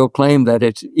we'll claim that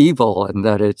it's evil and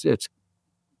that it's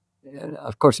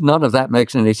of course, none of that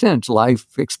makes any sense.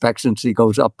 Life expectancy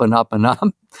goes up and up and up,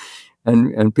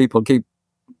 and people keep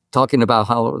talking about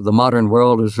how the modern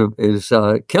world is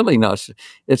killing us.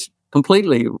 It's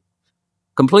completely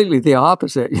the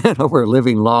opposite. We're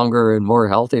living longer and more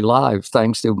healthy lives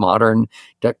thanks to modern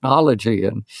technology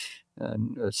and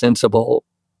sensible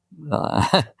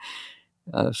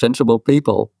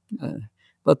people.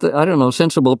 But I don't know,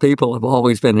 sensible people have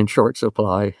always been in short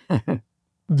supply.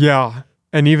 Yeah.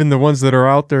 And even the ones that are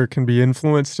out there can be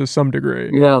influenced to some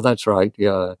degree. Yeah, that's right.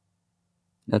 Yeah,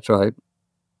 that's right.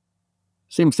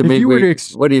 Seems to me,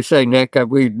 what do you say, Nick? Have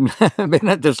we been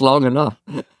at this long enough?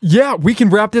 Yeah, we can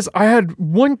wrap this. I had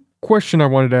one question I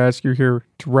wanted to ask you here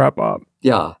to wrap up.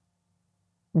 Yeah.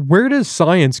 Where does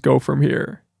science go from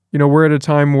here? We're at a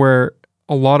time where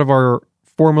a lot of our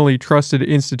formerly trusted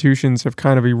institutions have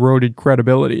kind of eroded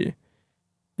credibility.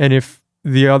 And if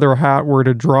the other hat were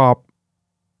to drop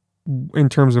in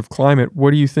terms of climate,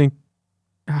 what do you think?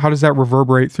 How does that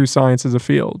reverberate through science as a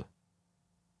field?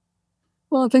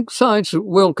 Well, I think science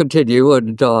will continue,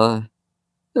 and there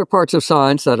are parts of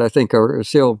science that I think are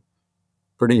still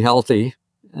pretty healthy,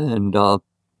 and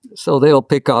so they'll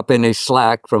pick up any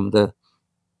slack from the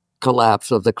collapse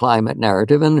of the climate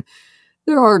narrative. And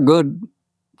there are good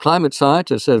climate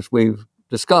scientists, as we've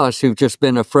discussed, who've just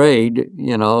been afraid,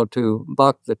 to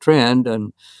buck the trend.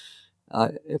 And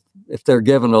if they're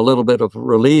given a little bit of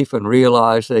relief and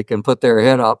realize they can put their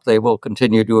head up, they will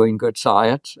continue doing good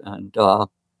science. And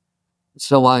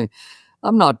so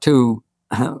I'm not too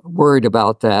worried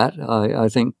about that. I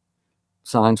think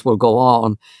science will go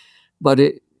on. But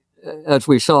as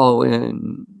we saw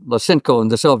in Lysenko in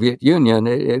the Soviet Union,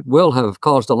 it will have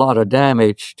caused a lot of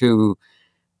damage to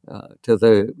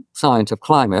the science of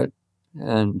climate.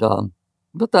 And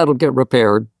but that'll get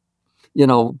repaired.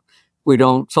 We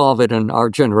don't solve it in our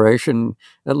generation.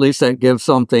 At least that gives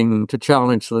something to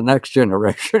challenge the next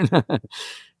generation.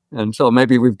 And so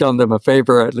maybe we've done them a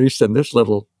favor, at least in this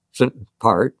little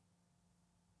part.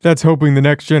 That's hoping the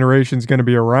next generation's going to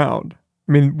be around.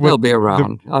 I mean, they'll be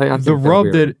around. The rub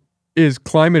that is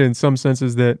climate in some sense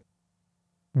is that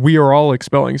we are all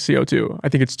expelling CO2. I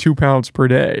think it's 2 pounds per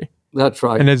day. That's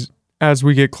right. And as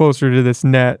we get closer to this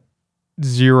net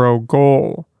zero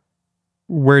goal,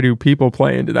 where do people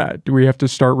play into that? Do we have to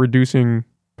start reducing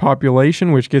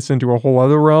population, which gets into a whole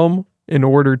other realm, in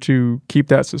order to keep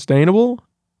that sustainable?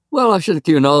 Well, I think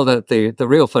you know that the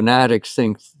real fanatics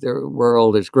think the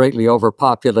world is greatly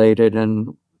overpopulated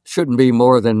and shouldn't be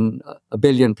more than a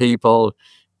billion people,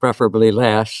 preferably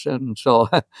less. And so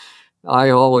I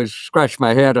always scratch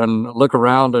my head and look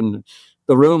around in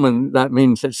the room, and that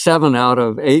means that 7 out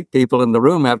of 8 people in the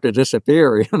room have to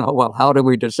disappear. Well, how do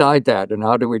we decide that, and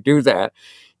how do we do that?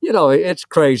 It's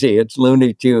crazy. It's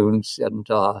Looney Tunes, and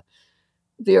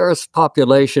the Earth's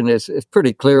population is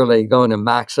pretty clearly going to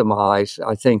maximize,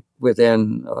 I think,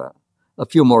 within a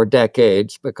few more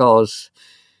decades, because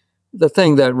the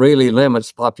thing that really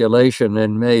limits population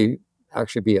and may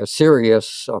actually be a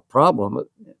serious problem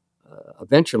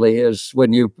eventually is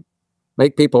when you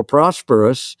make people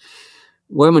prosperous.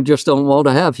 Women just don't want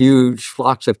to have huge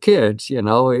flocks of kids.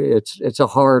 It's a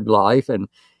hard life, and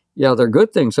there are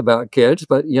good things about kids,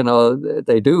 but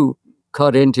they do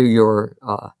cut into your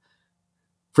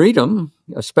freedom,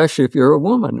 especially if you're a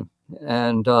woman.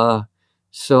 And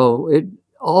so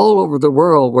all over the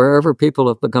world, wherever people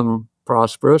have become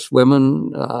prosperous,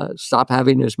 women stop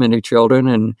having as many children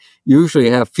and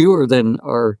usually have fewer than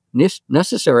are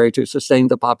necessary to sustain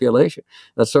the population.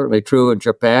 That's certainly true in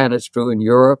Japan. It's true in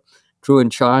Europe, true in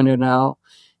China now.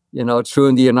 It's true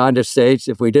in the United States.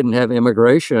 If we didn't have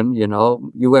immigration,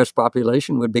 U.S.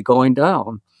 population would be going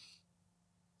down.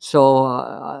 So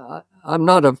I'm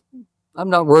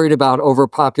not worried about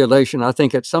overpopulation. I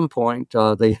think at some point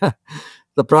the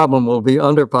problem will be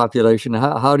underpopulation.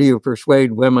 How do you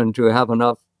persuade women to have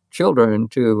enough children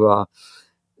to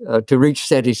reach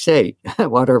steady state,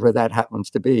 whatever that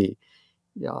happens to be?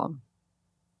 Yeah.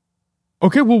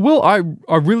 Okay, well, Will, I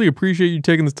really appreciate you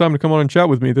taking this time to come on and chat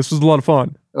with me. This was a lot of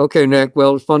fun. Okay, Nick.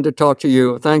 Well, it's fun to talk to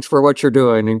you. Thanks for what you're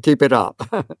doing, and keep it up.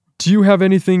 Do you have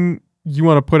anything you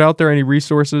want to put out there? Any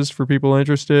resources for people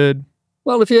interested?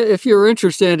 Well, if you're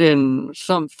interested in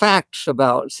some facts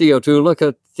about CO2, look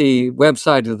at the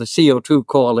website of the CO2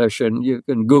 Coalition. You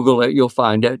can Google it; you'll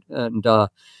find it, and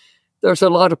there's a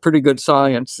lot of pretty good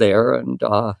science there. And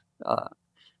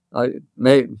I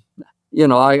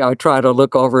try to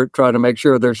look over it, try to make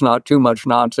sure there's not too much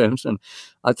nonsense, and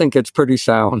I think it's pretty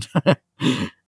sound.